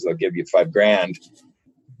says they'll give you $5,000.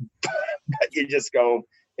 But you just go,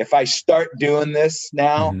 if I start doing this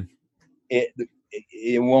now, mm-hmm.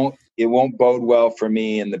 it won't bode well for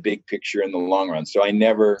me in the big picture in the long run. So I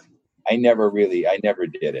never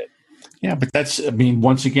did it. Yeah, but that's,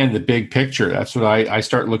 once again, the big picture. That's what I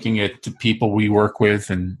start looking at the people we work with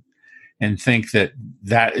and think that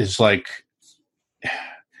is like,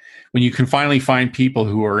 when you can finally find people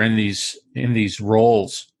who are in these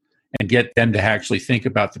roles and get them to actually think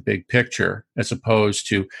about the big picture, as opposed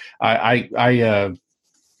to, I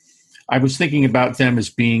was thinking about them as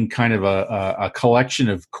being kind of a collection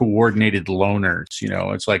of coordinated loners.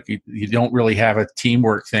 It's like you don't really have a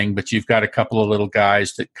teamwork thing, but you've got a couple of little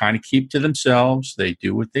guys that kind of keep to themselves. They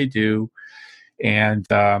do what they do. And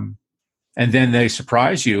then they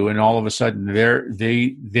surprise you, and all of a sudden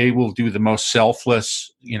they will do the most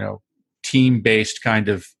selfless, team-based kind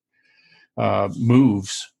of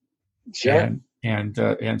moves. Sure.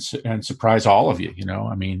 And surprise all of you,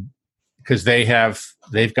 because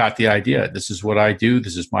they've got the idea. This is what I do.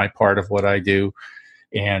 This is my part of what I do.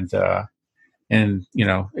 And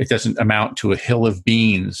it doesn't amount to a hill of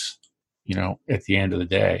beans, at the end of the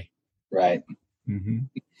day. Right.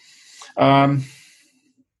 Mm-hmm.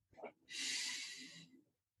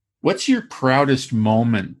 What's your proudest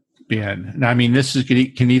moment been? Now, this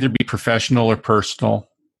can either be professional or personal.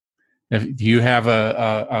 Do you have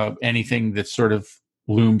anything that sort of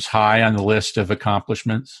looms high on the list of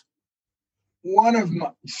accomplishments?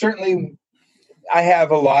 Certainly, I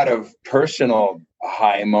have a lot of personal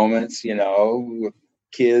high moments, with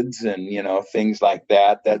kids and, things like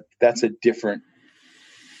that. That's a different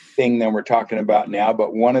thing that we're talking about now,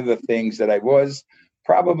 but one of the things that I was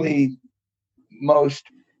probably most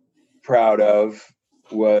proud of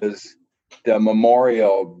was the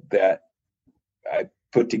memorial that I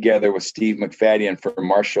put together with Steve McFadden for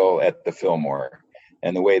Marshall at the Fillmore,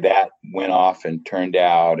 and the way that went off and turned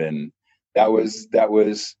out. And that was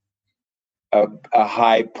a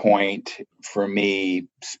high point for me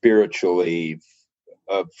spiritually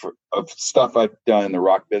of stuff I've done in the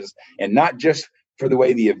rock business, and not just for the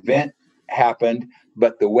way the event happened,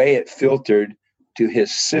 but the way it filtered to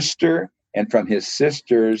his sister, and from his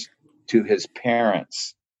sisters to his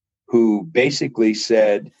parents, who basically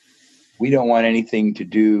said, we don't want anything to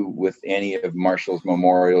do with any of Marshall's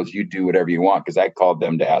memorials. You do whatever you want. Because I called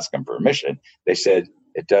them to ask them permission. They said,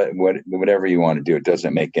 it does, whatever you want to do, it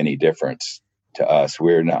doesn't make any difference to us.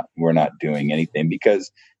 We're not doing anything,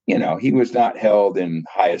 because, you know, he was not held in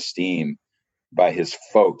high esteem by his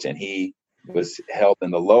folks, and he was held in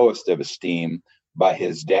the lowest of esteem by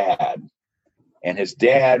his dad. And his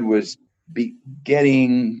dad was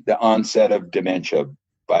getting the onset of dementia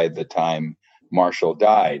by the time Marshall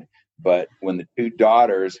died. But when the two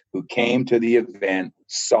daughters who came to the event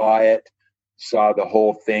saw the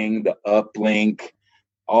whole thing, the uplink,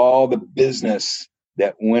 all the business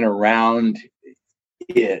that went around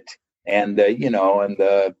it, and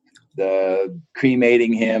the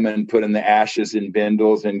cremating him and putting the ashes in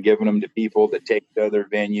bindles and giving them to people to take to other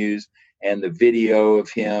venues, and the video of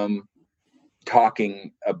him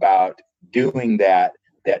talking about doing that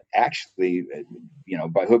actually, you know,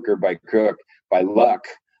 by hook or by crook, by luck,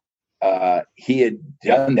 he had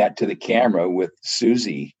done that to the camera with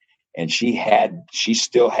Susie, and she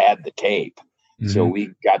still had the tape. Mm-hmm. So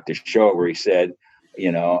we got to show it where he said,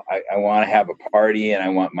 you know, I want to have a party, and I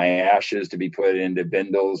want my ashes to be put into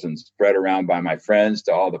bindles and spread around by my friends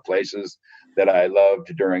to all the places that I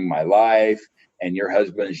loved during my life. And your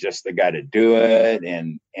husband's just the guy to do it.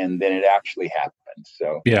 And then it actually happened.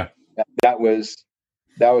 So yeah, that was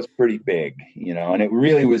pretty big, you know, and it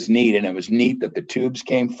really was neat. And it was neat that the Tubes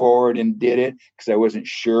came forward and did it, because I wasn't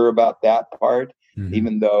sure about that part, mm-hmm.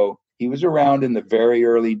 even though he was around in the very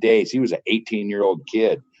early days. He was an 18-year-old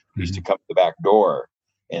kid who used to come to the back door,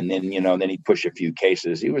 and then, you know, then he'd push a few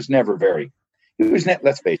cases. Let's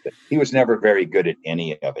face it, he was never very good at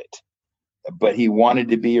any of it, but he wanted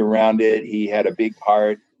to be around it. He had a big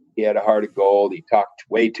heart. He had a heart of gold. He talked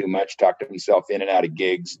way too much, talked himself in and out of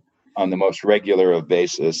gigs on the most regular of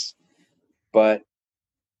basis. But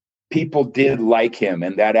people did like him,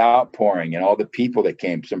 and that outpouring and all the people that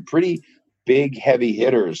came, some pretty big, heavy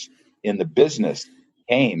hitters in the business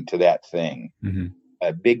came to that thing. Mm-hmm.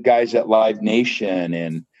 Big guys at Live Nation,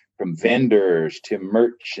 and from vendors to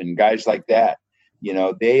merch and guys like that, you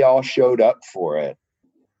know, they all showed up for it.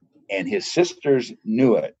 And his sisters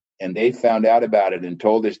knew it, and they found out about it and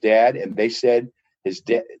told his dad. And they said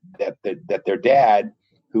that their dad,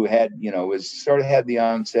 who had, you know, had the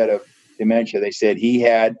onset of dementia, they said he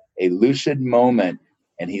had a lucid moment,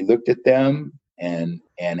 and he looked at them and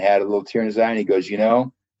had a little tear in his eye, and he goes, you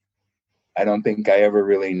know, I don't think I ever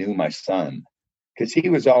really knew my son, because he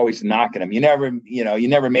was always knocking him. You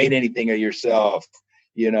never made anything of yourself.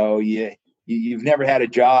 You know, you've never had a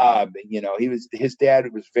job. You know, his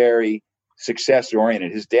dad was very success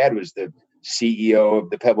oriented. His dad was the CEO of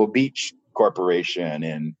the Pebble Beach Corporation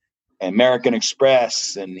and American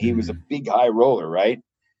Express, and he was a big high roller, right?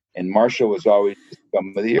 And Marshall was always the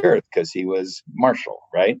scum of the earth because he was Marshall,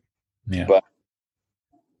 right? Yeah. But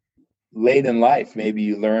late in life, maybe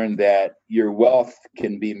you learn that your wealth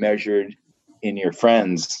can be measured in your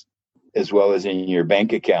friends as well as in your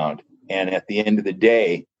bank account. And at the end of the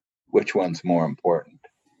day, which one's more important?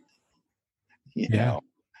 You know,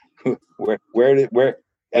 where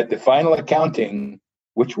at the final accounting,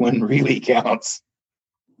 which one really counts?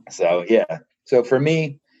 So, yeah. So for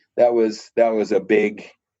me, that was a big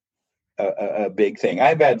thing.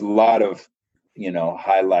 I've had a lot of, you know,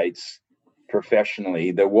 highlights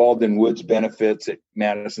professionally. The Walden Woods benefits at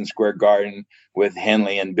Madison Square Garden with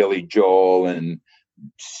Henley and Billy Joel and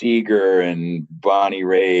Seeger and Bonnie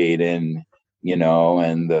Raitt, and, you know,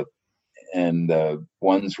 and the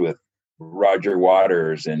ones with Roger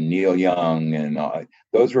Waters and Neil Young, and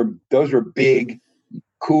those were big,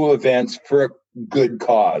 cool events for a good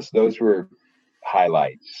cause. Those were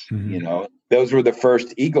highlights. Mm-hmm. You know, those were the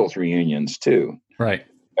first Eagles reunions too. Right.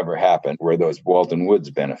 Ever happened, were those Walden Woods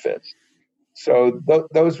benefits. So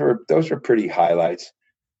those were pretty highlights.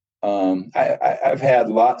 I've had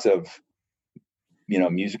lots of, you know,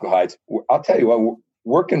 musical highlights. I'll tell you what,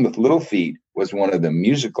 working with Little Feat was one of the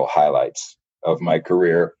musical highlights of my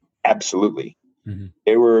career. Absolutely. Mm-hmm.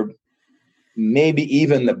 maybe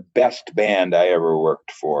even the best band I ever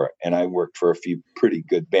worked for. And I worked for a few pretty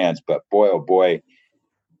good bands, but boy, oh boy,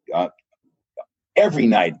 every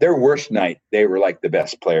night, their worst night, they were like the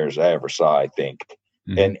best players I ever saw, I think.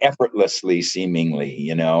 Mm-hmm. And effortlessly, seemingly,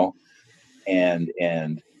 and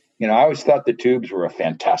I always thought the Tubes were a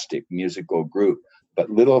fantastic musical group, but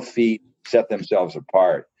Little Feat set themselves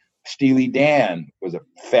apart. Steely Dan was a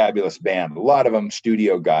fabulous band. A lot of them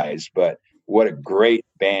studio guys, but what a great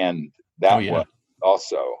band that was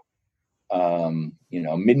also.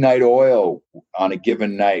 Midnight Oil on a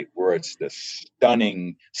Given Night, where it's the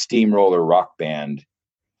stunning steamroller rock band.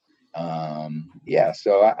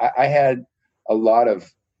 So I had a lot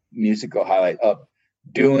of musical highlight up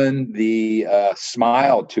doing the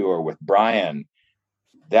Smile tour with Brian.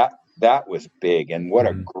 That was big, and what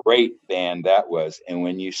a great band that was. And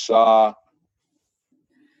when you saw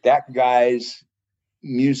that guy's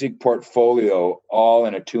music portfolio all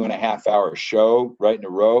in a 2.5-hour show right in a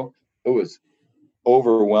row, it was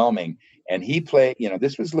overwhelming. And he played,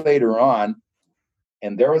 this was later on,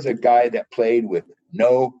 and there was a guy that played with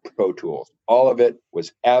no Pro Tools. All of it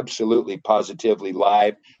was absolutely positively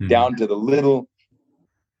live, down to the little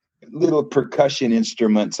percussion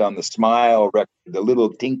instruments on the Smile record, the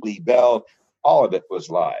little tinkly bell, all of it was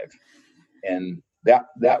live. And that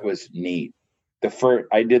was neat.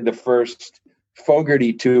 I did the first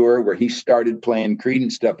Fogerty tour where he started playing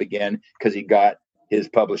Creedence stuff again because he got his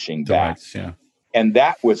publishing back. Yeah. And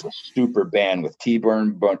that was a super band with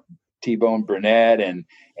T-Bone Burnett and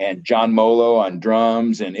John Molo on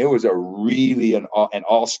drums. And it was a really an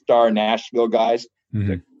all-star Nashville guys.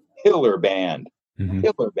 Mm-hmm. A killer band.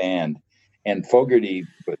 And Fogerty,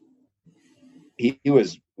 he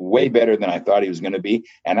was way better than I thought he was going to be.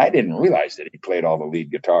 And I didn't realize that he played all the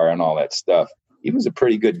lead guitar and all that stuff. He was a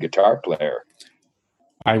pretty good guitar player.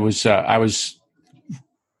 I was in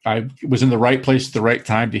the right place at the right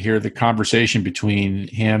time to hear the conversation between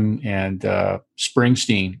him and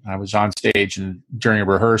Springsteen. I was on stage and during a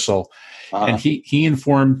rehearsal, and he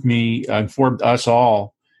informed us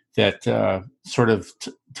all that sort of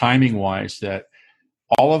timing wise that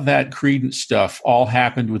all of that Creedence stuff all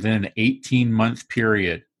happened within an 18-month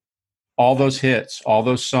period. All those hits, all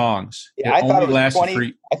those songs. Yeah, I thought it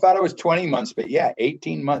was 20 months, but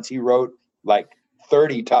 18 months. He wrote like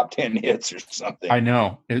 30 top 10 hits or something. I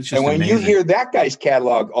know. It's just and when amazing. You hear that guy's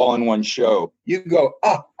catalog all in one show, you go,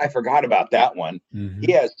 oh, I forgot about that one. Mm-hmm.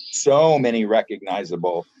 He has so many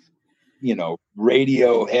recognizable,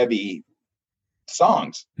 radio heavy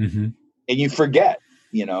songs. Mm-hmm. And you forget,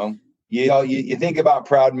 you think about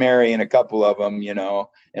Proud Mary and a couple of them,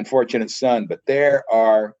 and Fortunate Son, but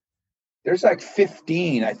there's like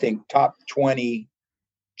 15, I think, top 20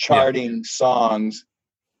 charting songs.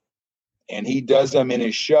 And he does them in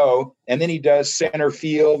his show. And then he does Center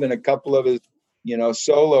Field and a couple of his,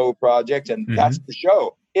 solo projects. And that's the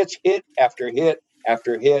show. It's hit after hit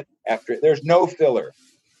after hit after. There's no filler.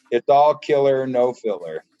 It's all killer, no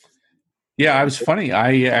filler. Yeah, I was funny.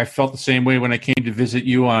 I felt the same way when I came to visit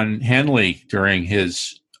you on Henley during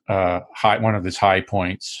his one of his high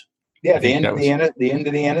points. Yeah, the end of the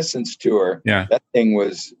Innocence tour. Yeah, that thing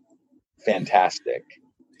was fantastic.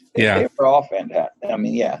 They were all fantastic. I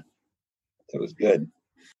mean, it was good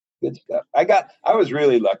stuff. I was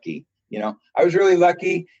really lucky. I was really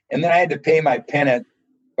lucky, and then I had to pay my penance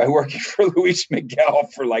by working for Luis Miguel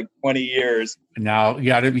for like 20 years. Now you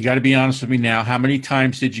got to be honest with me. Now, how many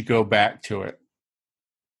times did you go back to it?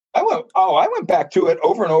 I went back to it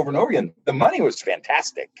over and over and over again. The money was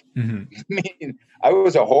fantastic. Mm-hmm. I mean, I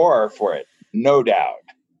was a whore for it, no doubt.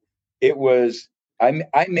 It was, I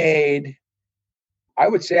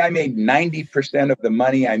would say I made 90% of the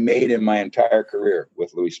money I made in my entire career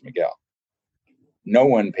with Luis Miguel. No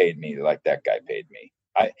one paid me like that guy paid me.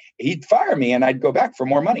 He'd fire me and I'd go back for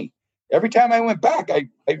more money. Every time I went back, I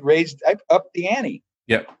upped the ante.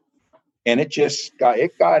 Yep. And it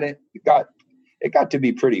got to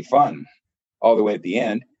be pretty fun all the way at the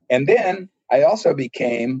end. And then I also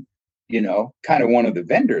became, kind of one of the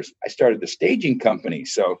vendors. I started the staging company.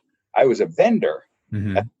 So I was a vendor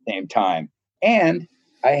at the same time. And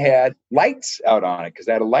I had lights out on it because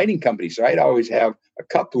I had a lighting company. So I'd always have a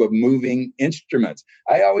couple of moving instruments.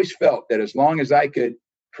 I always felt that as long as I could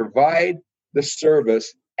provide the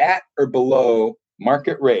service at or below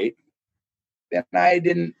market rate, then I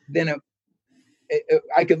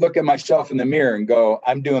could look at myself in the mirror and go,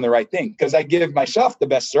 I'm doing the right thing because I give myself the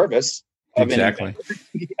best service. Exactly.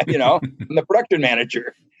 I'm the production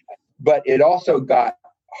manager. But it also got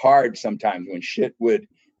hard sometimes when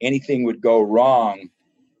anything would go wrong.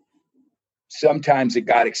 Sometimes it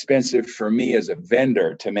got expensive for me as a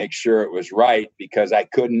vendor to make sure it was right because I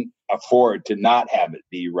couldn't afford to not have it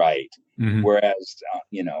be right. Mm-hmm. Whereas,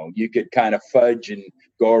 you could kind of fudge and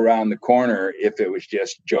go around the corner if it was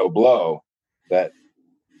just Joe Blow, but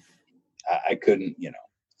I couldn't,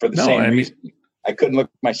 for the same reason. I couldn't look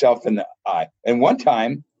myself in the eye. And one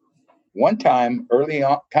time early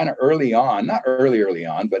on, not early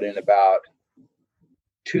on, but in about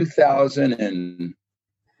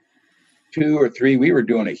 2002 or 3, we were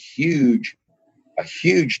doing a huge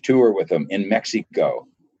tour with them in Mexico.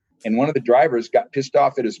 And one of the drivers got pissed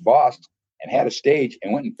off at his boss and had a stage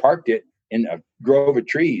and went and parked it in a grove of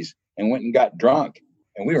trees and went and got drunk.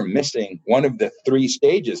 And we were missing one of the 3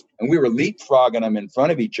 stages, and we were leapfrogging them in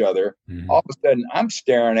front of each other. Mm-hmm. All of a sudden, I'm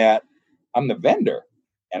the vendor,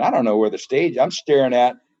 and I don't know where the stage, I'm staring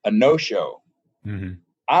at a no-show. Mm-hmm.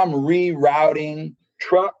 I'm rerouting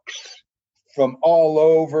trucks from all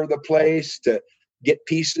over the place to get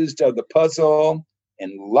pieces of the puzzle.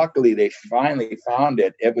 And luckily, they finally found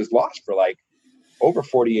it. It was lost for like over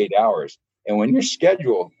 48 hours. And when your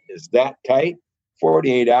schedule is that tight,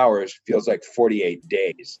 48 hours feels like 48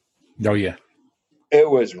 days. Oh, yeah. It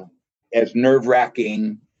was as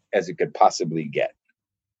nerve-wracking as it could possibly get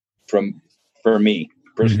for me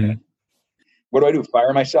personally. Mm-hmm. What do I do?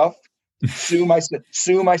 Fire myself? Sue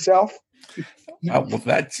myself? Well,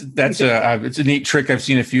 that's it's a neat trick I've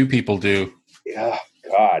seen a few people do. Yeah,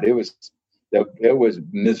 God, it was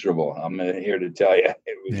miserable. I'm here to tell you,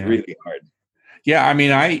 it was really hard. Yeah, I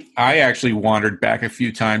mean, I actually wandered back a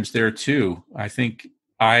few times there too. I think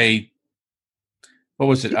what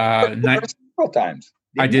was it? Several times.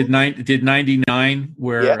 I did 99,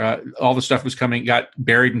 where all the stuff got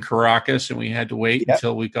buried in Caracas, and we had to wait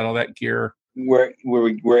until we got all that gear. Where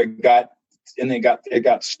it got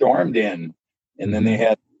stormed in, and then they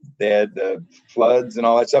had the floods and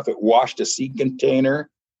all that stuff. It washed a sea container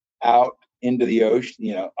out into the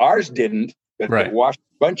ocean. Ours didn't, but it washed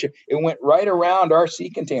a bunch of. It went right around our sea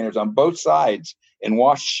containers on both sides and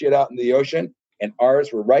washed shit out in the ocean. And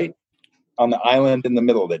ours were right on the island in the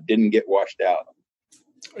middle that didn't get washed out.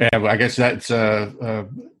 Yeah, well, I guess that's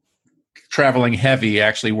traveling heavy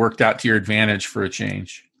actually worked out to your advantage for a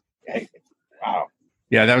change. Wow.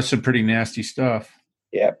 Yeah, that was some pretty nasty stuff.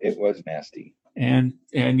 Yeah, it was nasty. And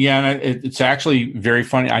it's actually very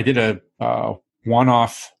funny. I did a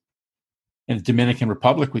one-off in the Dominican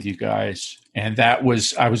Republic with you guys, and I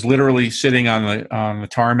was literally sitting on the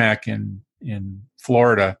tarmac in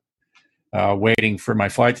Florida, waiting for my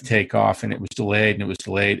flight to take off, and it was delayed.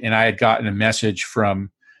 And I had gotten a message from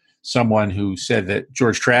someone who said that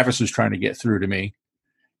George Travis was trying to get through to me.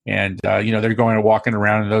 And, they're going and walking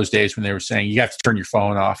around in those days when they were saying, you have to turn your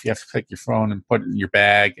phone off. You have to pick your phone and put it in your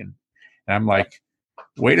bag. And I'm like,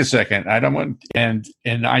 wait a second. I don't want, and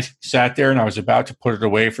I sat there and I was about to put it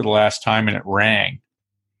away for the last time, and it rang.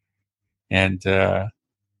 And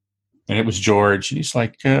it was George. And he's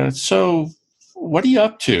like, so what are you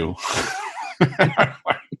up to?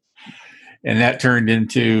 And that turned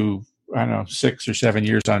into, I don't know, 6 or 7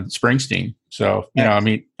 years on Springsteen. So, I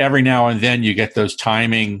mean, every now and then you get those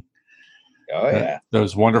timing,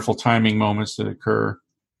 those wonderful timing moments that occur.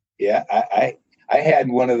 Yeah. I had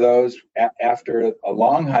one of those after a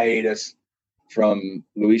long hiatus from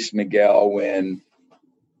Luis Miguel when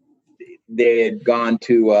they had gone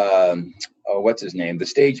to, what's his name? The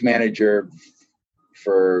stage manager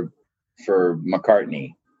for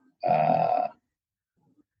McCartney. I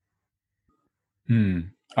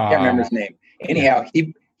can't remember his name. Anyhow,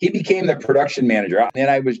 he became the production manager. And then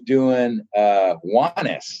I was doing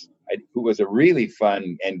Juanes, who was a really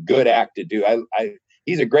fun and good act to do.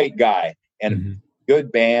 He's a great guy and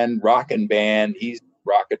good band, rockin' band. He's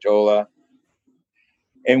Rockatola.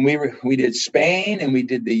 And we did Spain and we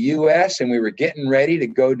did the US, and we were getting ready to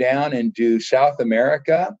go down and do South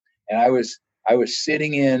America. And I was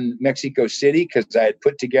sitting in Mexico City because I had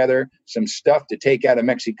put together some stuff to take out of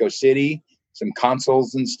Mexico City, some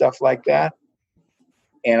consoles and stuff like that.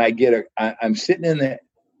 And I'm sitting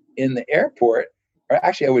in the airport, or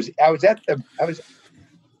actually I was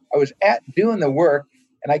at doing the work,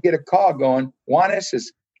 and I get a call going, Juanes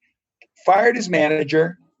has fired his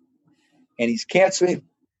manager and he's canceling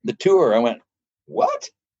the tour. I went, what?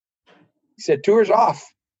 He said, tour's off.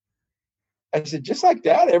 I said, just like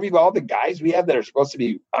that, all the guys we have that are supposed to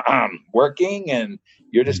be working, and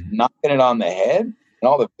you're just knocking it on the head, and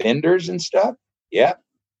all the vendors and stuff. Yeah.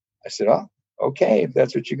 I said, oh, okay, if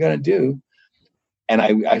that's what you're going to do. And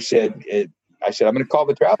I said, I'm going to call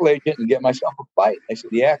the travel agent and get myself a flight. I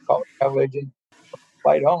said, yeah, call the travel agent,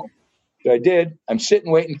 flight home. So I did. I'm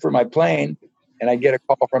sitting waiting for my plane, and I get a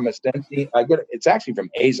call from Ascensi. It's actually from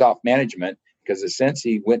Azov Management, because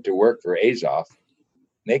Ascensi went to work for Azov.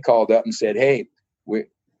 They called up and said, hey,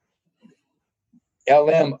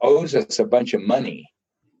 LM owes us a bunch of money,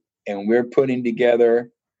 and we're putting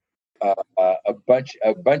together a bunch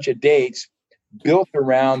of dates built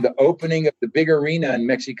around the opening of the big arena in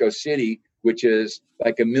Mexico City, which is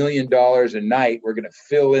like $1 million a night. We're going to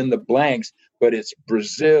fill in the blanks, but it's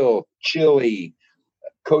Brazil, Chile,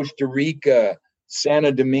 Costa Rica,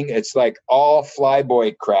 Santa Domingo. It's like all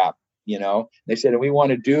flyboy crap, you know. They said, and we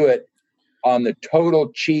want to do it on the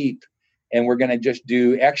total cheap, and we're going to just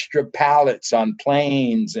do extra pallets on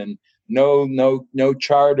planes and no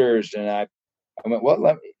charters. And I went,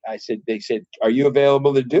 well, they said, are you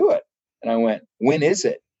available to do it? And I went, when is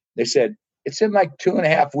it? They said, it's in like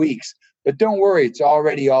 2.5 weeks, but don't worry, it's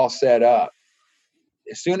already all set up.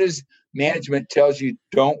 As soon as management tells you,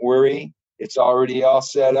 don't worry, it's already all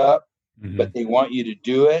set up, but they want you to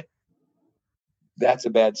do it, that's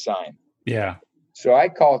a bad sign. Yeah. So I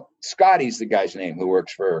called, Scotty's the guy's name who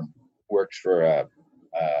works for McCartney.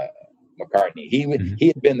 He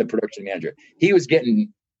had been the production manager. He was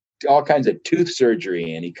getting all kinds of tooth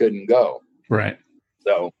surgery and he couldn't go. Right.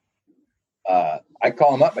 So I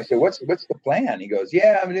call him up. I said, what's the plan? He goes,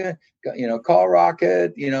 yeah, I'm doing, call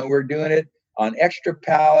Rocket. We're doing it on extra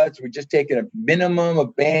pallets. We're just taking a minimum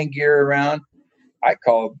of band gear around. I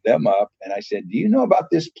called them up and I said, do you know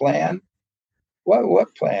about this plan?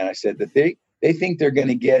 What plan? I said that they think they're going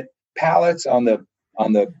to get pallets on the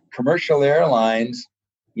commercial airlines,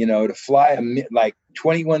 to fly like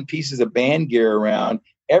 21 pieces of band gear around.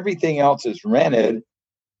 Everything else is rented.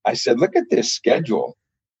 I said, look at this schedule.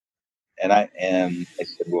 And I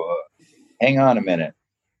said, well, hang on a minute.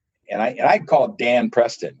 And I called Dan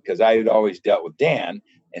Preston because I had always dealt with Dan,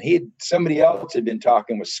 and somebody else had been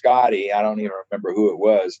talking with Scotty. I don't even remember who it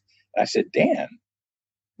was. And I said, Dan,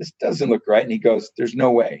 this doesn't look right. And he goes, there's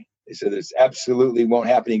no way. They said, this absolutely won't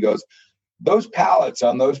happen. He goes, those pallets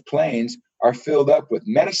on those planes are filled up with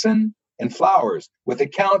medicine and flowers with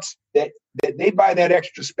accounts that they buy that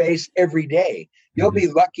extra space every day. You'll be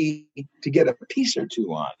lucky to get a piece or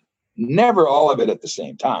two on. Never all of it at the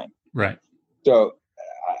same time. Right. So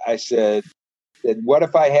I said, what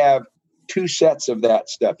if I have 2 sets of that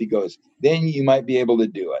stuff? He goes, then you might be able to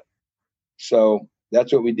do it. So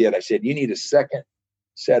that's what we did. I said, you need a second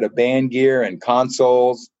set of band gear and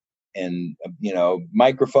consoles and,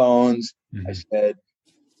 microphones. I said,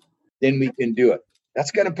 then we can do it.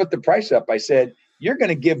 That's going to put the price up. I said, you're going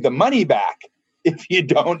to give the money back if you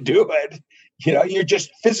don't do it. You're just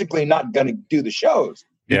physically not going to do the shows.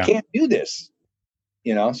 You can't do this,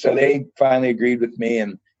 so they finally agreed with me,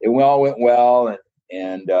 and it all went well.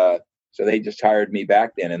 And so they just hired me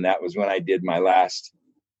back then. And that was when I did my last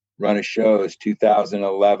run of shows,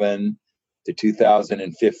 2011 to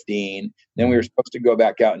 2015. Then we were supposed to go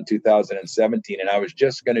back out in 2017, and I was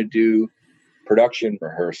just going to do production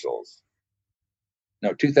rehearsals.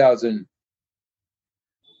 No,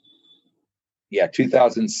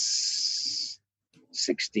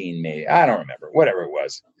 2016 maybe. I don't remember. Whatever it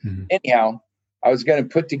was. Anyhow, I was going to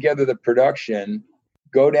put together the production,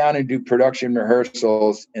 go down and do production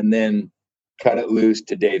rehearsals, and then cut it loose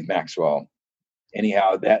to Dave Maxwell.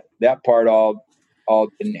 Anyhow, that part all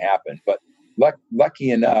didn't happen. But lucky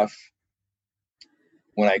enough,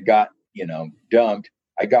 when I got dumped,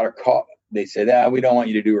 I got a call. They said, we don't want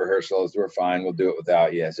you to do rehearsals. We're fine. We'll do it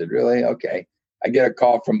without you. I said, really? Okay. I get a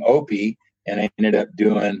call from Opie, and I ended up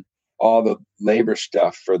doing all the labor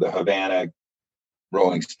stuff for the Havana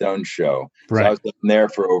Rolling Stones show. Right. So I was there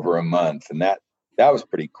for over a month, and that was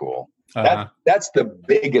pretty cool. That's the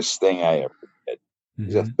biggest thing I ever did. It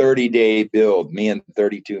was a 30-day build, me and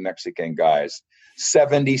 32 Mexican guys,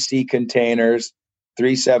 70 sea containers,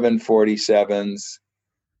 3 747s.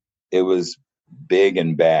 It was big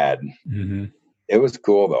and bad. It was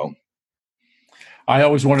cool though. I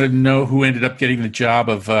always wanted to know who ended up getting the job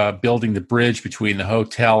of building the bridge between the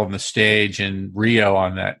hotel and the stage in Rio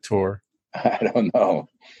on that tour. I don't know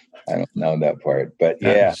that part, but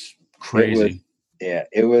that was crazy.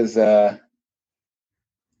 It was a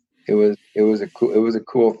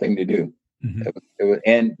cool thing to do. It was,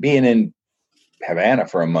 and being in Havana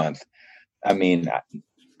for a month, I mean,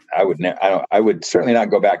 I would certainly not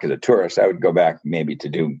go back as a tourist. I would go back maybe to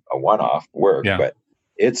do a one-off work, but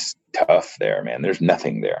it's tough there, man. There's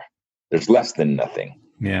nothing there. There's less than nothing.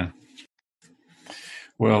 Yeah.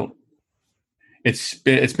 Well, it's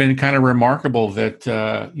been kind of remarkable that,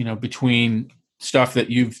 between stuff that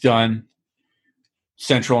you've done,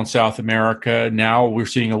 Central and South America, now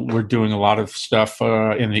we're doing a lot of stuff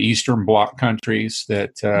in the Eastern Bloc countries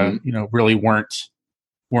that, really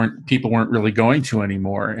people weren't really going to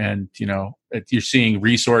anymore. And, you're seeing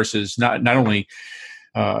resources, not only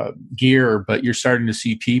gear, but you're starting to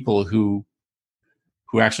see people who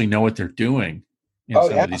actually know what they're doing. in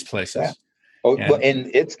some of these places. Yeah. Oh, and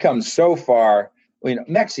it's come so far.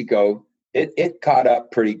 Mexico, it caught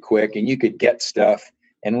up pretty quick, and you could get stuff,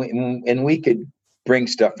 and we could bring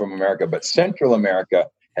stuff from America. But Central America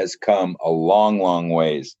has come a long, long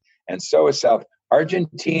ways, and so is South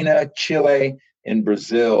Argentina, Chile, and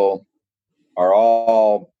Brazil are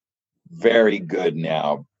all very good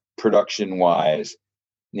now, production-wise.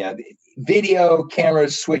 Yeah, video,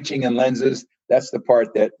 cameras, switching, and lenses. That's the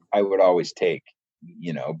part that I would always take.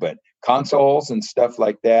 But consoles and stuff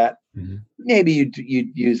like that, maybe you'd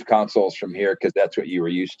use consoles from here because that's what you were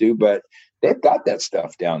used to. But they've got that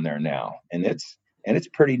stuff down there now, and it's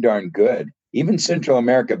pretty darn good. Even Central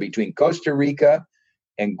America, between Costa Rica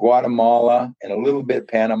and Guatemala and a little bit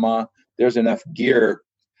Panama, there's enough gear.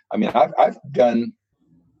 I mean,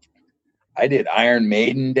 I did Iron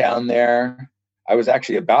Maiden down there. I was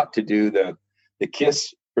actually about to do the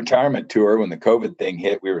KISS retirement tour when the COVID thing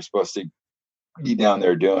hit. We were supposed to be down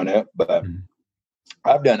there doing it, but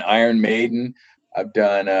I've done Iron Maiden. I've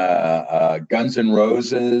done Guns N'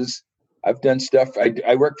 Roses. I've done stuff.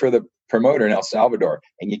 I work for the promoter in El Salvador,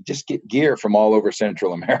 and you just get gear from all over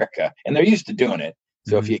Central America, and they're used to doing it.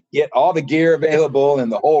 So if you get all the gear available in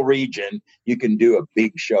the whole region, you can do a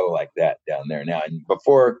big show like that down there now. And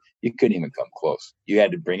before, you couldn't even come close. You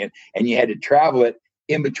had to bring it, and you had to travel it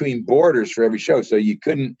in between borders for every show. So you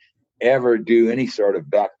couldn't ever do any sort of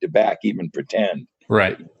back-to-back, even pretend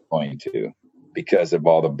going to, because of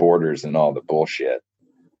all the borders and all the bullshit.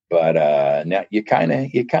 But now you kind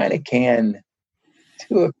of can,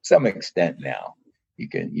 to some extent now. You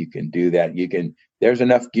can do that. There's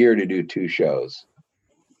enough gear to do 2 shows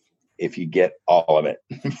if you get all of it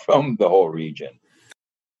from the whole region.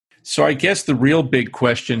 So I guess the real big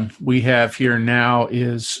question we have here now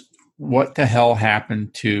is, what the hell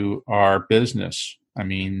happened to our business? I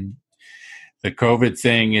mean, the COVID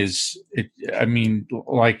thing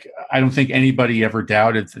I don't think anybody ever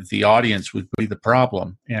doubted that the audience would be the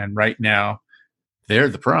problem. And right now they're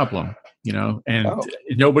the problem, and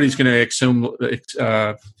nobody's going to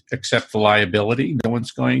accept the liability. No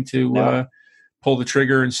one's going to pull the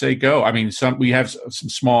trigger and say, go. I mean, we have some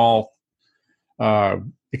small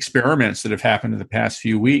experiments that have happened in the past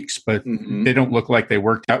few weeks, but they don't look like they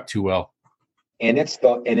worked out too well. And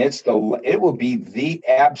it will be the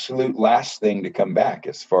absolute last thing to come back,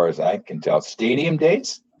 as far as I can tell. Stadium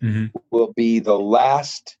dates will be the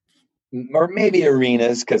last, or maybe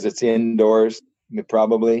arenas because it's indoors,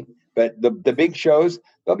 probably. But the big shows,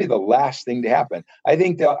 they'll be the last thing to happen. I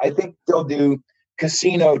think they'll do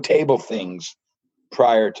casino table things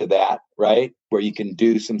prior to that, right? Where you can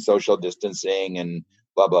do some social distancing and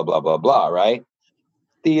blah, blah, blah, blah, blah, right?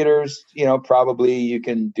 Theaters, probably you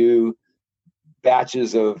can do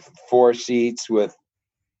batches of 4 seats with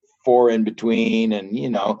 4 in between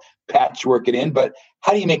and, patchwork it in. But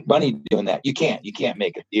how do you make money doing that? You can't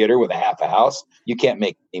make a theater with a half a house. You can't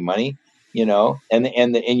make any money, and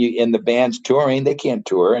the band's touring, they can't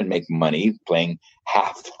tour and make money playing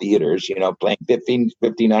half theaters, playing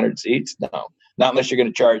 1,500 seats. No, not unless you're going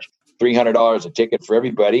to charge $300 a ticket for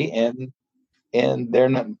everybody. And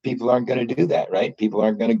people aren't going to do that, right? People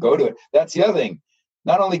aren't going to go to it. That's the other thing.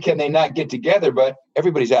 Not only can they not get together, but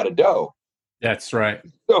everybody's out of dough. That's right.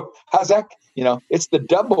 So how's that? It's the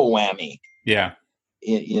double whammy. Yeah.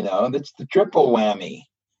 It's the triple whammy.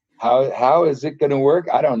 How is it going to work?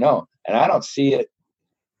 I don't know. And I don't see it.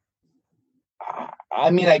 I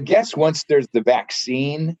mean, I guess once there's the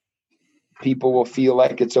vaccine, people will feel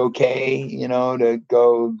like it's okay, to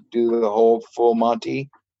go do the whole full Monty,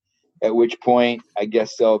 at which point I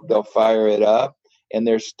guess they'll fire it up. And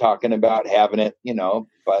they're talking about having it,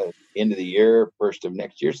 by the end of the year, first of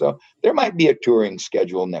next year. So there might be a touring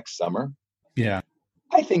schedule next summer. Yeah.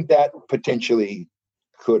 I think that potentially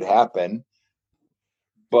could happen.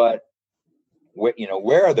 But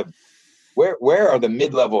where are the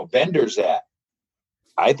mid-level vendors at?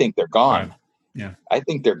 I think they're gone. Right. Yeah. I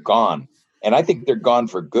think they're gone. And I think they're gone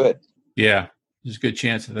for good. Yeah. There's a good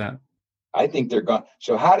chance of that. I think they're gone.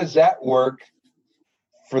 So how does that work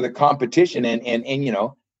for the competition? And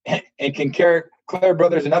can Claire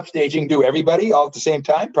Brothers and Upstaging do everybody all at the same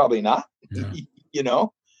time? Probably not. Yeah.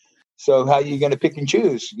 So how are you going to pick and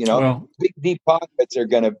choose? Big deep pockets are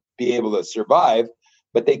going to be able to survive,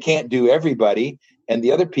 but they can't do everybody. And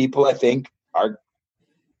the other people, I think, are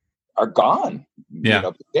gone. Yeah.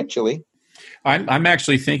 Potentially. I'm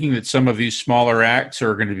actually thinking that some of these smaller acts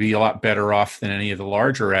are going to be a lot better off than any of the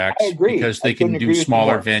larger acts. I agree. Because they can do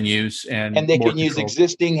smaller venues and they can use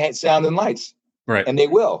existing sound and lights. Right. And they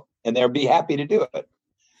will. And they'll be happy to do it.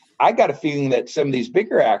 I got a feeling that some of these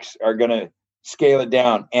bigger acts are going to scale it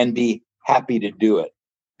down and be happy to do it.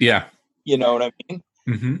 Yeah. You know what I mean?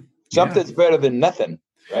 Mm-hmm. Something's better than nothing,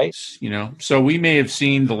 right? So we may have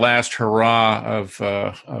seen the last hurrah of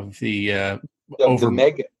the The over.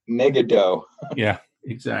 mega dough. Yeah,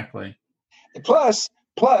 exactly. Plus,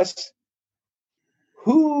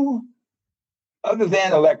 who other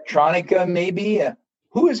than electronica, maybe,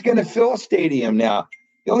 who is going to fill a stadium now?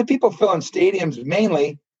 The only people filling stadiums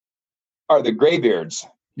mainly are the graybeards.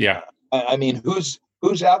 Yeah. I mean, who's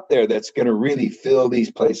out there that's going to really fill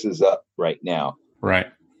these places up right now? Right.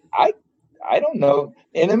 I don't know,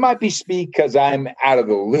 and it might be because I'm out of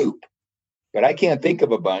the loop, but I can't think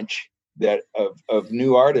of a bunch that of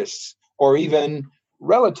new artists or even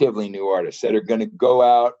relatively new artists that are going to go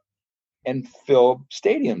out and fill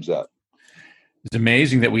stadiums up. It's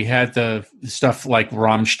amazing that we had the stuff like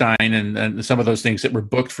Rammstein and some of those things that were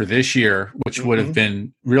booked for this year, which would have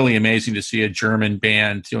been really amazing to see a German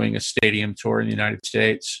band doing a stadium tour in the United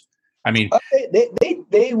States. I mean,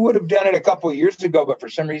 they would have done it a couple of years ago, but for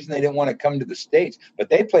some reason they didn't want to come to the States. But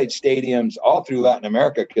they played stadiums all through Latin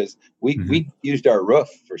America because we used our roof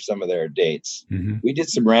for some of their dates. Mm-hmm. We did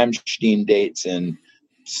some Rammstein dates in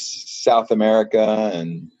South America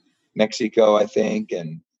and Mexico, I think,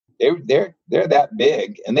 and they're that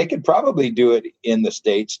big, and they could probably do it in the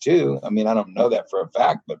States too. I mean, I don't know that for a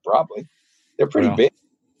fact, but probably they're pretty big.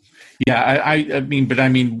 Yeah, I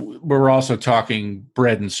mean, we're also talking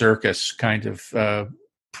bread and circus kind of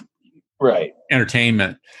right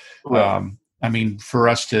entertainment. Right. I mean, for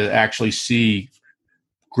us to actually see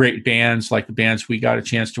great bands like the bands we got a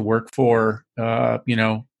chance to work for,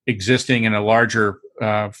 existing in a larger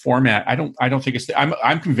format, I don't think it's.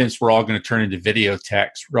 I'm convinced we're all going to turn into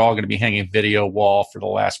videoteques. We're all going to be hanging video wall for the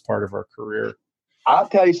last part of our career. I'll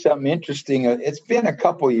tell you something interesting. It's been a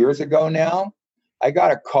couple of years ago now. I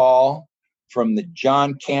got a call from the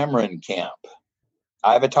John Cameron camp.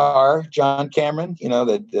 Avatar, John Cameron,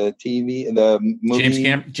 the TV, the movie.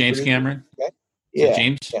 James Cameron. Okay. Yeah.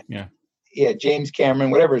 James. Yeah. James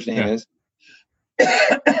Cameron, whatever his name is.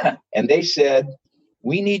 And they said,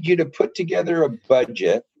 we need you to put together a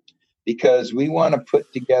budget because we want to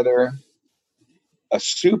put together a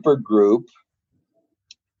super group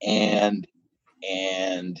and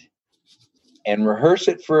rehearse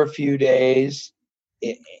it for a few days.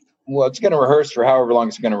 It's going to rehearse for however long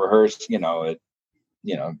it's going to rehearse, at a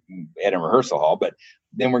rehearsal hall. But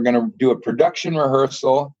then we're going to do a production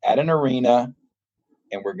rehearsal at an arena,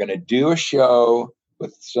 and we're going to do a show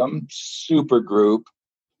with some super group,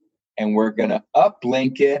 and we're going to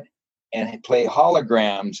uplink it and play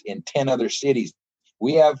holograms in 10 other cities.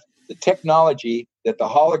 We have the technology that the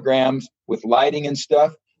holograms with lighting and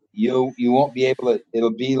stuff, you won't be able to, it'll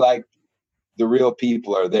be like the real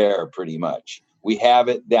people are there pretty much. We have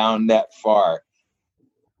it down that far.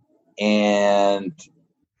 And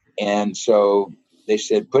so they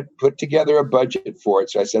said, put together a budget for it.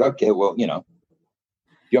 So I said, okay, well, you want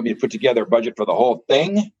me to put together a budget for the whole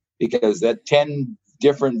thing? Because that 10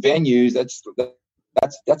 different venues, that's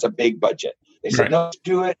a big budget. They said, no,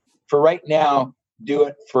 do it for right now. Do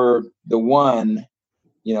it for the one,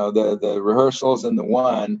 the rehearsals and the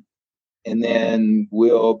one, and then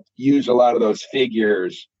we'll use a lot of those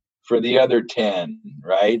figures for the other 10,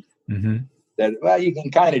 right? Mm-hmm. You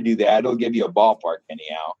can kind of do that. It'll give you a ballpark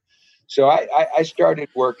anyhow. So I started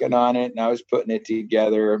working on it, and I was putting it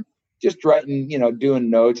together, just writing,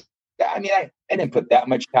 doing notes. I mean, I didn't put that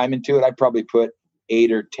much time into it. I probably put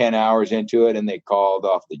 8 or 10 hours into it, and they called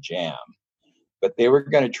off the jam. But they were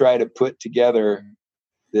going to try to put together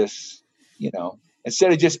this,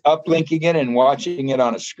 instead of just uplinking it and watching it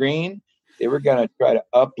on a screen, they were going to try to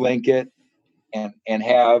uplink it and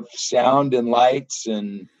have sound and lights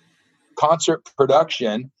and concert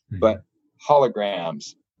production, but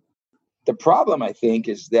holograms. The problem, I think,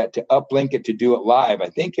 is that to uplink it, to do it live, I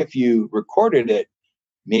think if you recorded it,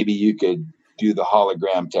 maybe you could do the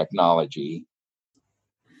hologram technology.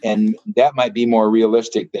 And that might be more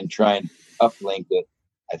realistic than trying to uplink it.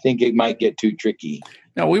 I think it might get too tricky.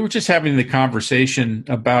 No, we were just having the conversation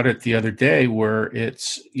about it the other day where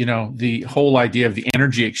it's, the whole idea of the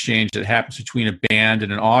energy exchange that happens between a band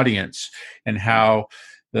and an audience, and how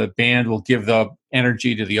the band will give the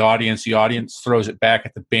energy to the audience throws it back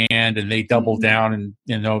at the band, and they double down, and,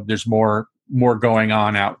 there's more going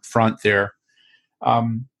on out front there.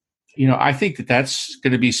 I think that's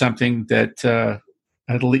going to be something that,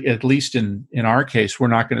 at least in our case, we're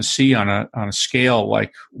not going to see on a scale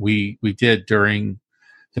like we did during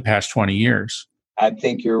the past 20 years. I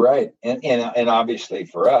think you're right. And obviously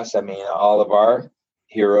for us, I mean, all of our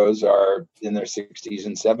heroes are in their 60s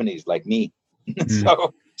and 70s like me.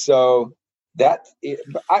 So that,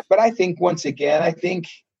 but I think once again,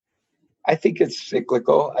 I think it's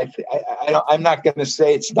cyclical. I'm not going to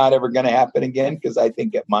say it's not ever going to happen again, because I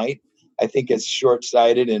think it might. I think it's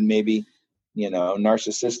short-sighted and maybe,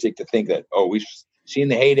 narcissistic to think that, oh, we've seen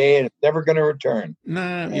the heyday and it's never going to return.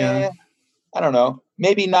 Nah, yeah. I don't know.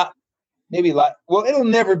 Maybe not. Maybe well, it'll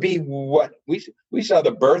never be what we saw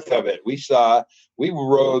the birth of it. We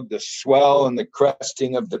rode the swell and the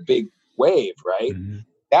cresting of the big wave, right? Mm-hmm.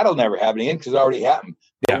 That'll never happen again because it already happened.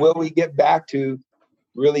 But will we get back to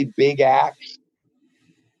really big acts?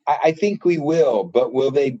 I think we will, but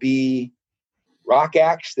will they be rock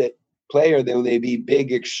acts that play, or will they be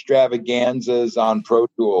big extravaganzas on Pro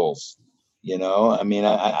Tools? I mean,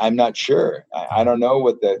 I'm not sure. I don't know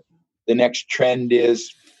what the next trend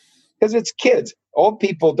is, because it's kids. Old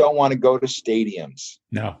people don't want to go to stadiums.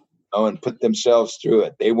 No. And put themselves through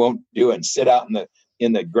it. They won't do it and sit out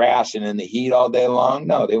in the grass and in the heat all day long.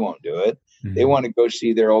 No, they won't do it. Mm-hmm. They want to go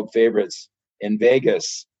see their old favorites in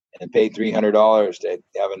Vegas and pay $300 to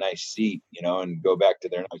have a nice seat, and go back to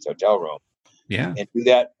their nice hotel room. Yeah. And do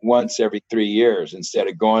that once every 3 years instead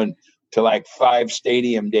of going to like 5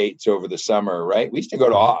 stadium dates over the summer, right? I used to go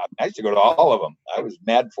to all of them. I was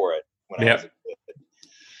mad for it when I was a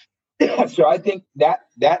kid. So I think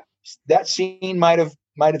that scene might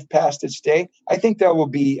have passed its day. I think there will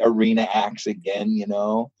be arena acts again,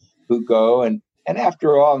 who go and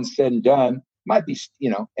after all and said and done, might be,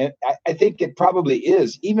 and I think it probably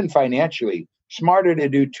is, even financially, smarter to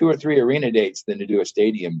do 2 or 3 arena dates than to do a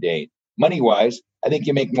stadium date. Money wise, I think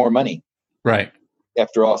you make more money. Right.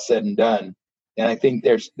 After all said and done. And I think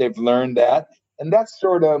they've learned that. And that's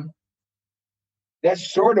sort of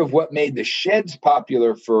what made the Sheds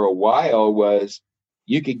popular for a while, was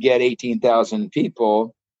you could get 18,000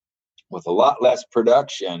 people with a lot less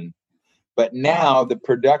production. But now the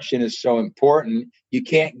production is so important, you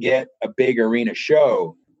can't get a big arena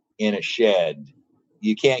show in a shed.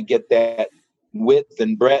 You can't get that width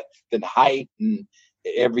and breadth and height and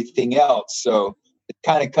everything else. So it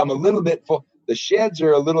kind of come a little bit full. The sheds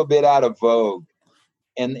are a little bit out of vogue.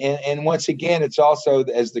 And once again, it's also,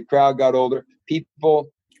 as the crowd got older, people,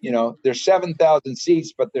 there's 7,000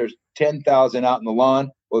 seats, but there's 10,000 out in the lawn.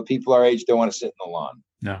 Well, people our age don't want to sit in the lawn.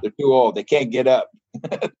 No. They're too old. They can't get up.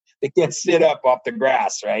 They can't sit up off the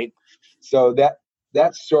grass, right? So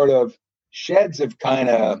that's sort of, sheds have kind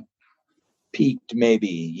of peaked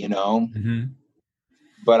maybe, Mm-hmm.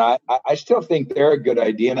 But I still think they're a good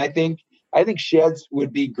idea. And I think sheds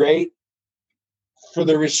would be great for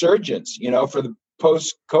the resurgence, for the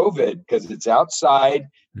post-COVID, because it's outside.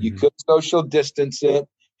 Mm-hmm. You could social distance it.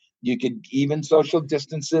 You could even social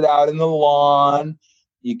distance it out in the lawn.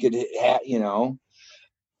 You could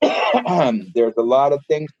there's a lot of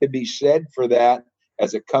things to be said for that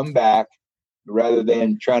as a comeback, rather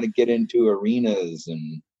than trying to get into arenas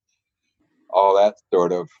and all that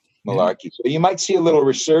sort of malarkey. So you might see a little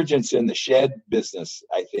resurgence in the shed business,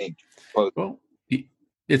 I think. Well,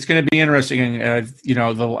 it's going to be interesting.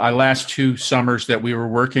 The last 2 summers that we were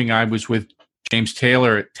working, I was with James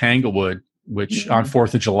Taylor at Tanglewood, which on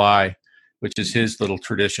 4th of July, which is his little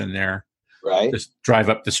tradition there. Right. Just drive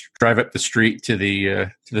up the street to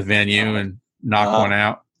the venue and knock one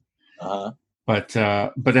out. Uh-huh. But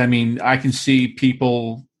I mean, I can see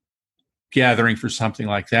people gathering for something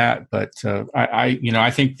like that. But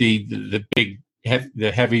I think the big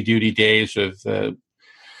the heavy duty days of the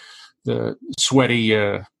sweaty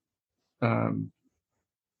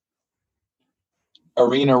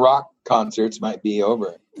arena rock concerts might be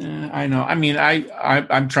over. I know. I mean,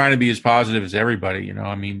 I'm trying to be as positive as everybody.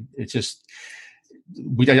 I mean, it's just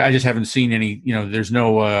I just haven't seen any. There's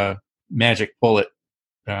no magic bullet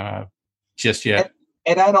just yet.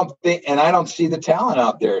 And I don't see the talent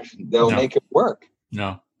out there. They'll make it work.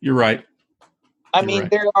 No, you're right. I mean,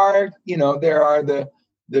 there are the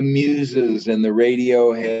Muses and the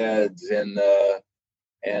Radioheads and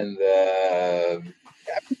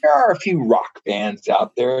there are a few rock bands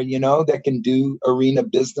out there, that can do arena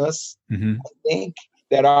business. Mm-hmm. I think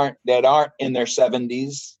that aren't in their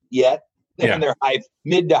 70s yet. They're in their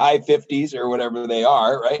mid to high 50s or whatever they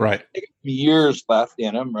are, right? Right. They got years left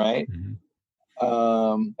in them, right?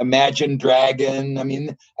 Mm-hmm. Imagine Dragon. I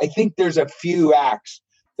mean, I think there's a few acts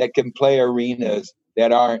that can play arenas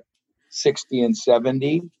that aren't 60 and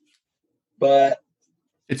 70, but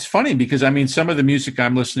it's funny because I mean, some of the music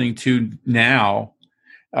I'm listening to now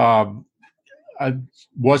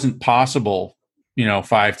wasn't possible,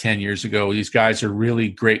 5-10 years ago. These guys are really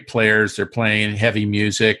great players. They're playing heavy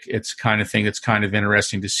music. It's the kind of thing that's kind of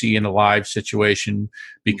interesting to see in a live situation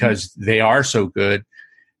because they are so good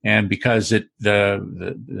and because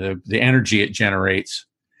the energy it generates.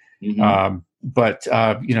 Mm-hmm. But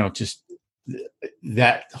just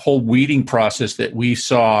that whole weeding process that we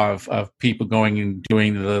saw of people going and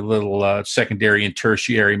doing the little secondary and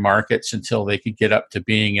tertiary markets until they could get up to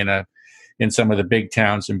being in some of the big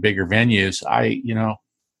towns and bigger venues. I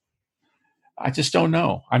just don't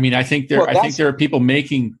know. I mean, I think there are people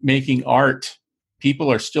making art.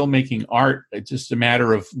 People are still making art. It's just a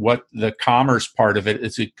matter of what the commerce part of it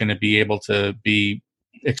is. It going to be able to be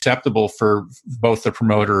acceptable for both the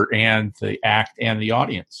promoter and the act and the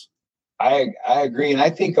audience? I agree. And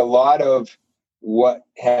I think a lot of what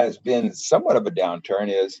has been somewhat of a downturn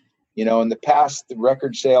is, in the past, the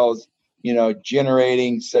record sales,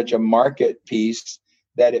 generating such a market piece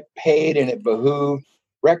that it paid and it behooved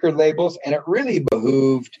record labels, and it really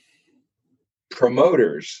behooved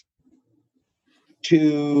promoters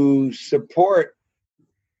to support.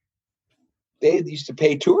 They used to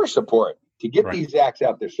pay tour support to get these acts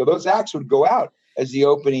out there. So those acts would go out as the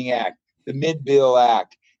opening act, the mid-bill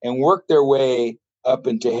act, and work their way up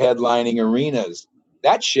into headlining arenas.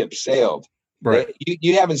 That ship sailed. Right.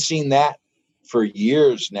 You haven't seen that for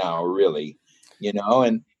years now, really,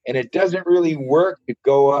 and it doesn't really work to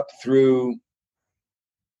go up through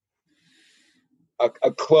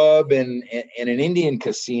a club and an Indian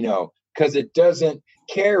casino, because it doesn't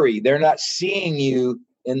carry. They're not seeing you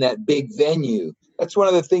in that big venue. That's one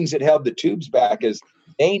of the things that held the Tubes back, is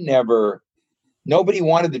nobody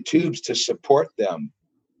wanted the Tubes to support them.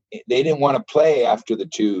 They didn't want to play after the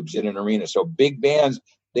Tubes in an arena. So big bands,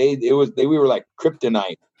 we were like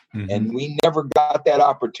kryptonite. Mm-hmm. And we never got that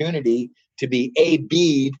opportunity to be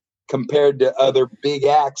A-B'd compared to other big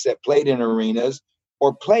acts that played in arenas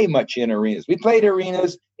or play much in arenas. We played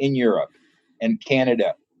arenas in Europe and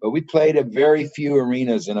Canada, but we played a very few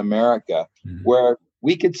arenas in America, mm-hmm. where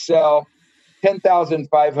we could sell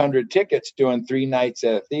 10,500 tickets doing 3 nights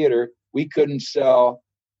at a theater. We could sell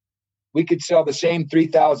the same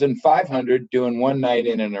 3,500 doing 1 night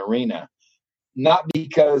in an arena. Not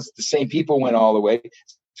because the same people went all the way.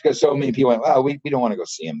 It's because so many people went, well, we don't want to go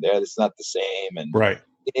see them there. It's not the same. And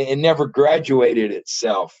it never graduated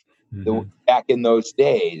itself, mm-hmm. back in those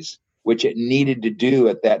days, which it needed to do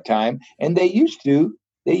at that time. And they used to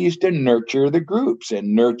nurture the groups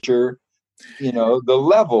and nurture, the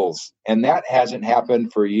levels. And that hasn't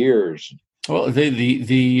happened for years. Well,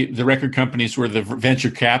 the record companies were the venture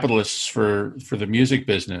capitalists for the music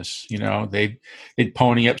business. They'd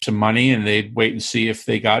pony up some money and they'd wait and see if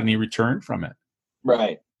they got any return from it.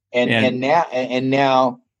 Right. And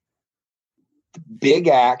now big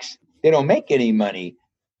acts, they don't make any money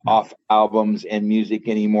off albums and music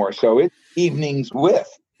anymore. So it's evenings with.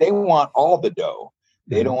 They want all the dough.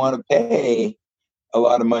 They don't want to pay a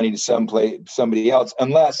lot of money to somebody else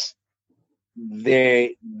unless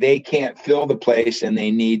they can't fill the place and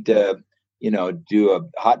they need to, do a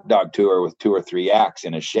hot dog tour with 2 or 3 acts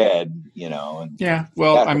in a shed, And yeah.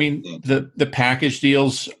 Well, I mean, the package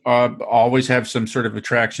deals always have some sort of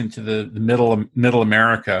attraction to the middle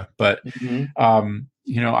America. But,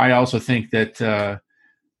 mm-hmm. I also think that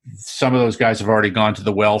some of those guys have already gone to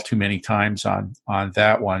the well too many times on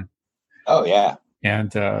that one. Oh, yeah.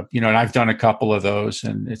 And, and I've done a couple of those,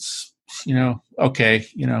 and it's, okay,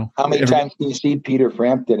 How many times do you see Peter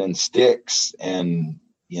Frampton and Styx and,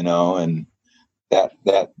 and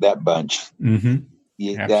that bunch? Mm-hmm.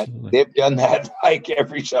 They've done that like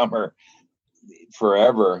every summer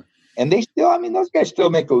forever. And they still, those guys still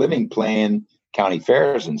make a living playing county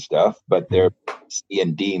fairs and stuff, but they're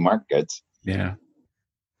C&D markets. Yeah.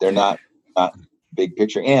 They're not big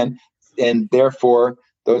picture. And therefore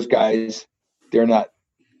those guys, they're not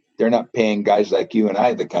paying guys like you and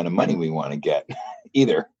I the kind of money we want to get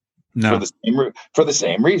either. No. For the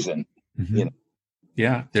same reason. Mm-hmm.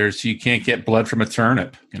 Yeah, you can't get blood from a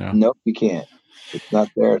turnip, Nope, you can't. It's not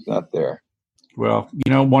there. It's not there. Well,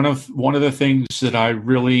 one of the things that I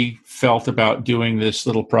really felt about doing this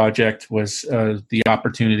little project was the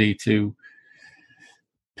opportunity to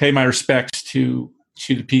pay my respects to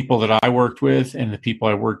the people that I worked with and the people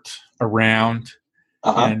I worked around.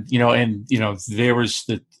 Uh-huh. And there was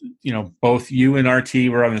both you and RT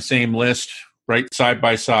were on the same list, right side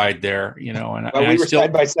by side there. We were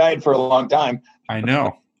side by side for a long time. I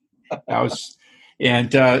know.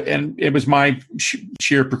 And it was my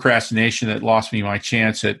sheer procrastination that lost me my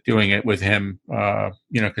chance at doing it with him.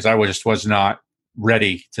 Because I just was not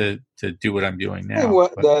ready to do what I'm doing now.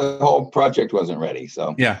 The whole project wasn't ready.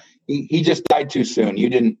 So yeah, he just died too soon. You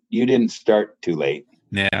didn't start too late.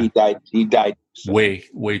 Yeah, he died soon.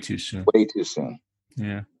 way too soon. Way too soon.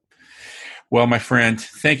 Yeah. Well, my friend,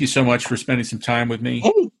 thank you so much for spending some time with me.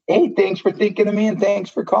 Hey, thanks for thinking of me and thanks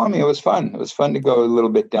for calling me. It was fun. It was fun to go a little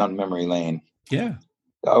bit down memory lane. Yeah.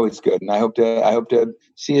 Always good. And I hope to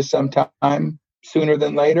see you sometime sooner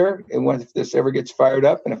than later. And when if this ever gets fired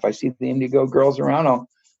up, and if I see the Indigo Girls around,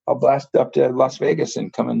 I'll blast up to Las Vegas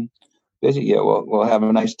and come and visit you. We'll have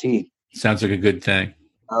a nice tea. Sounds like a good thing.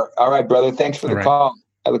 All right, brother. Thanks for the call.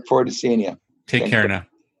 I look forward to seeing you. Take care now.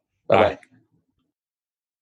 Bye-bye.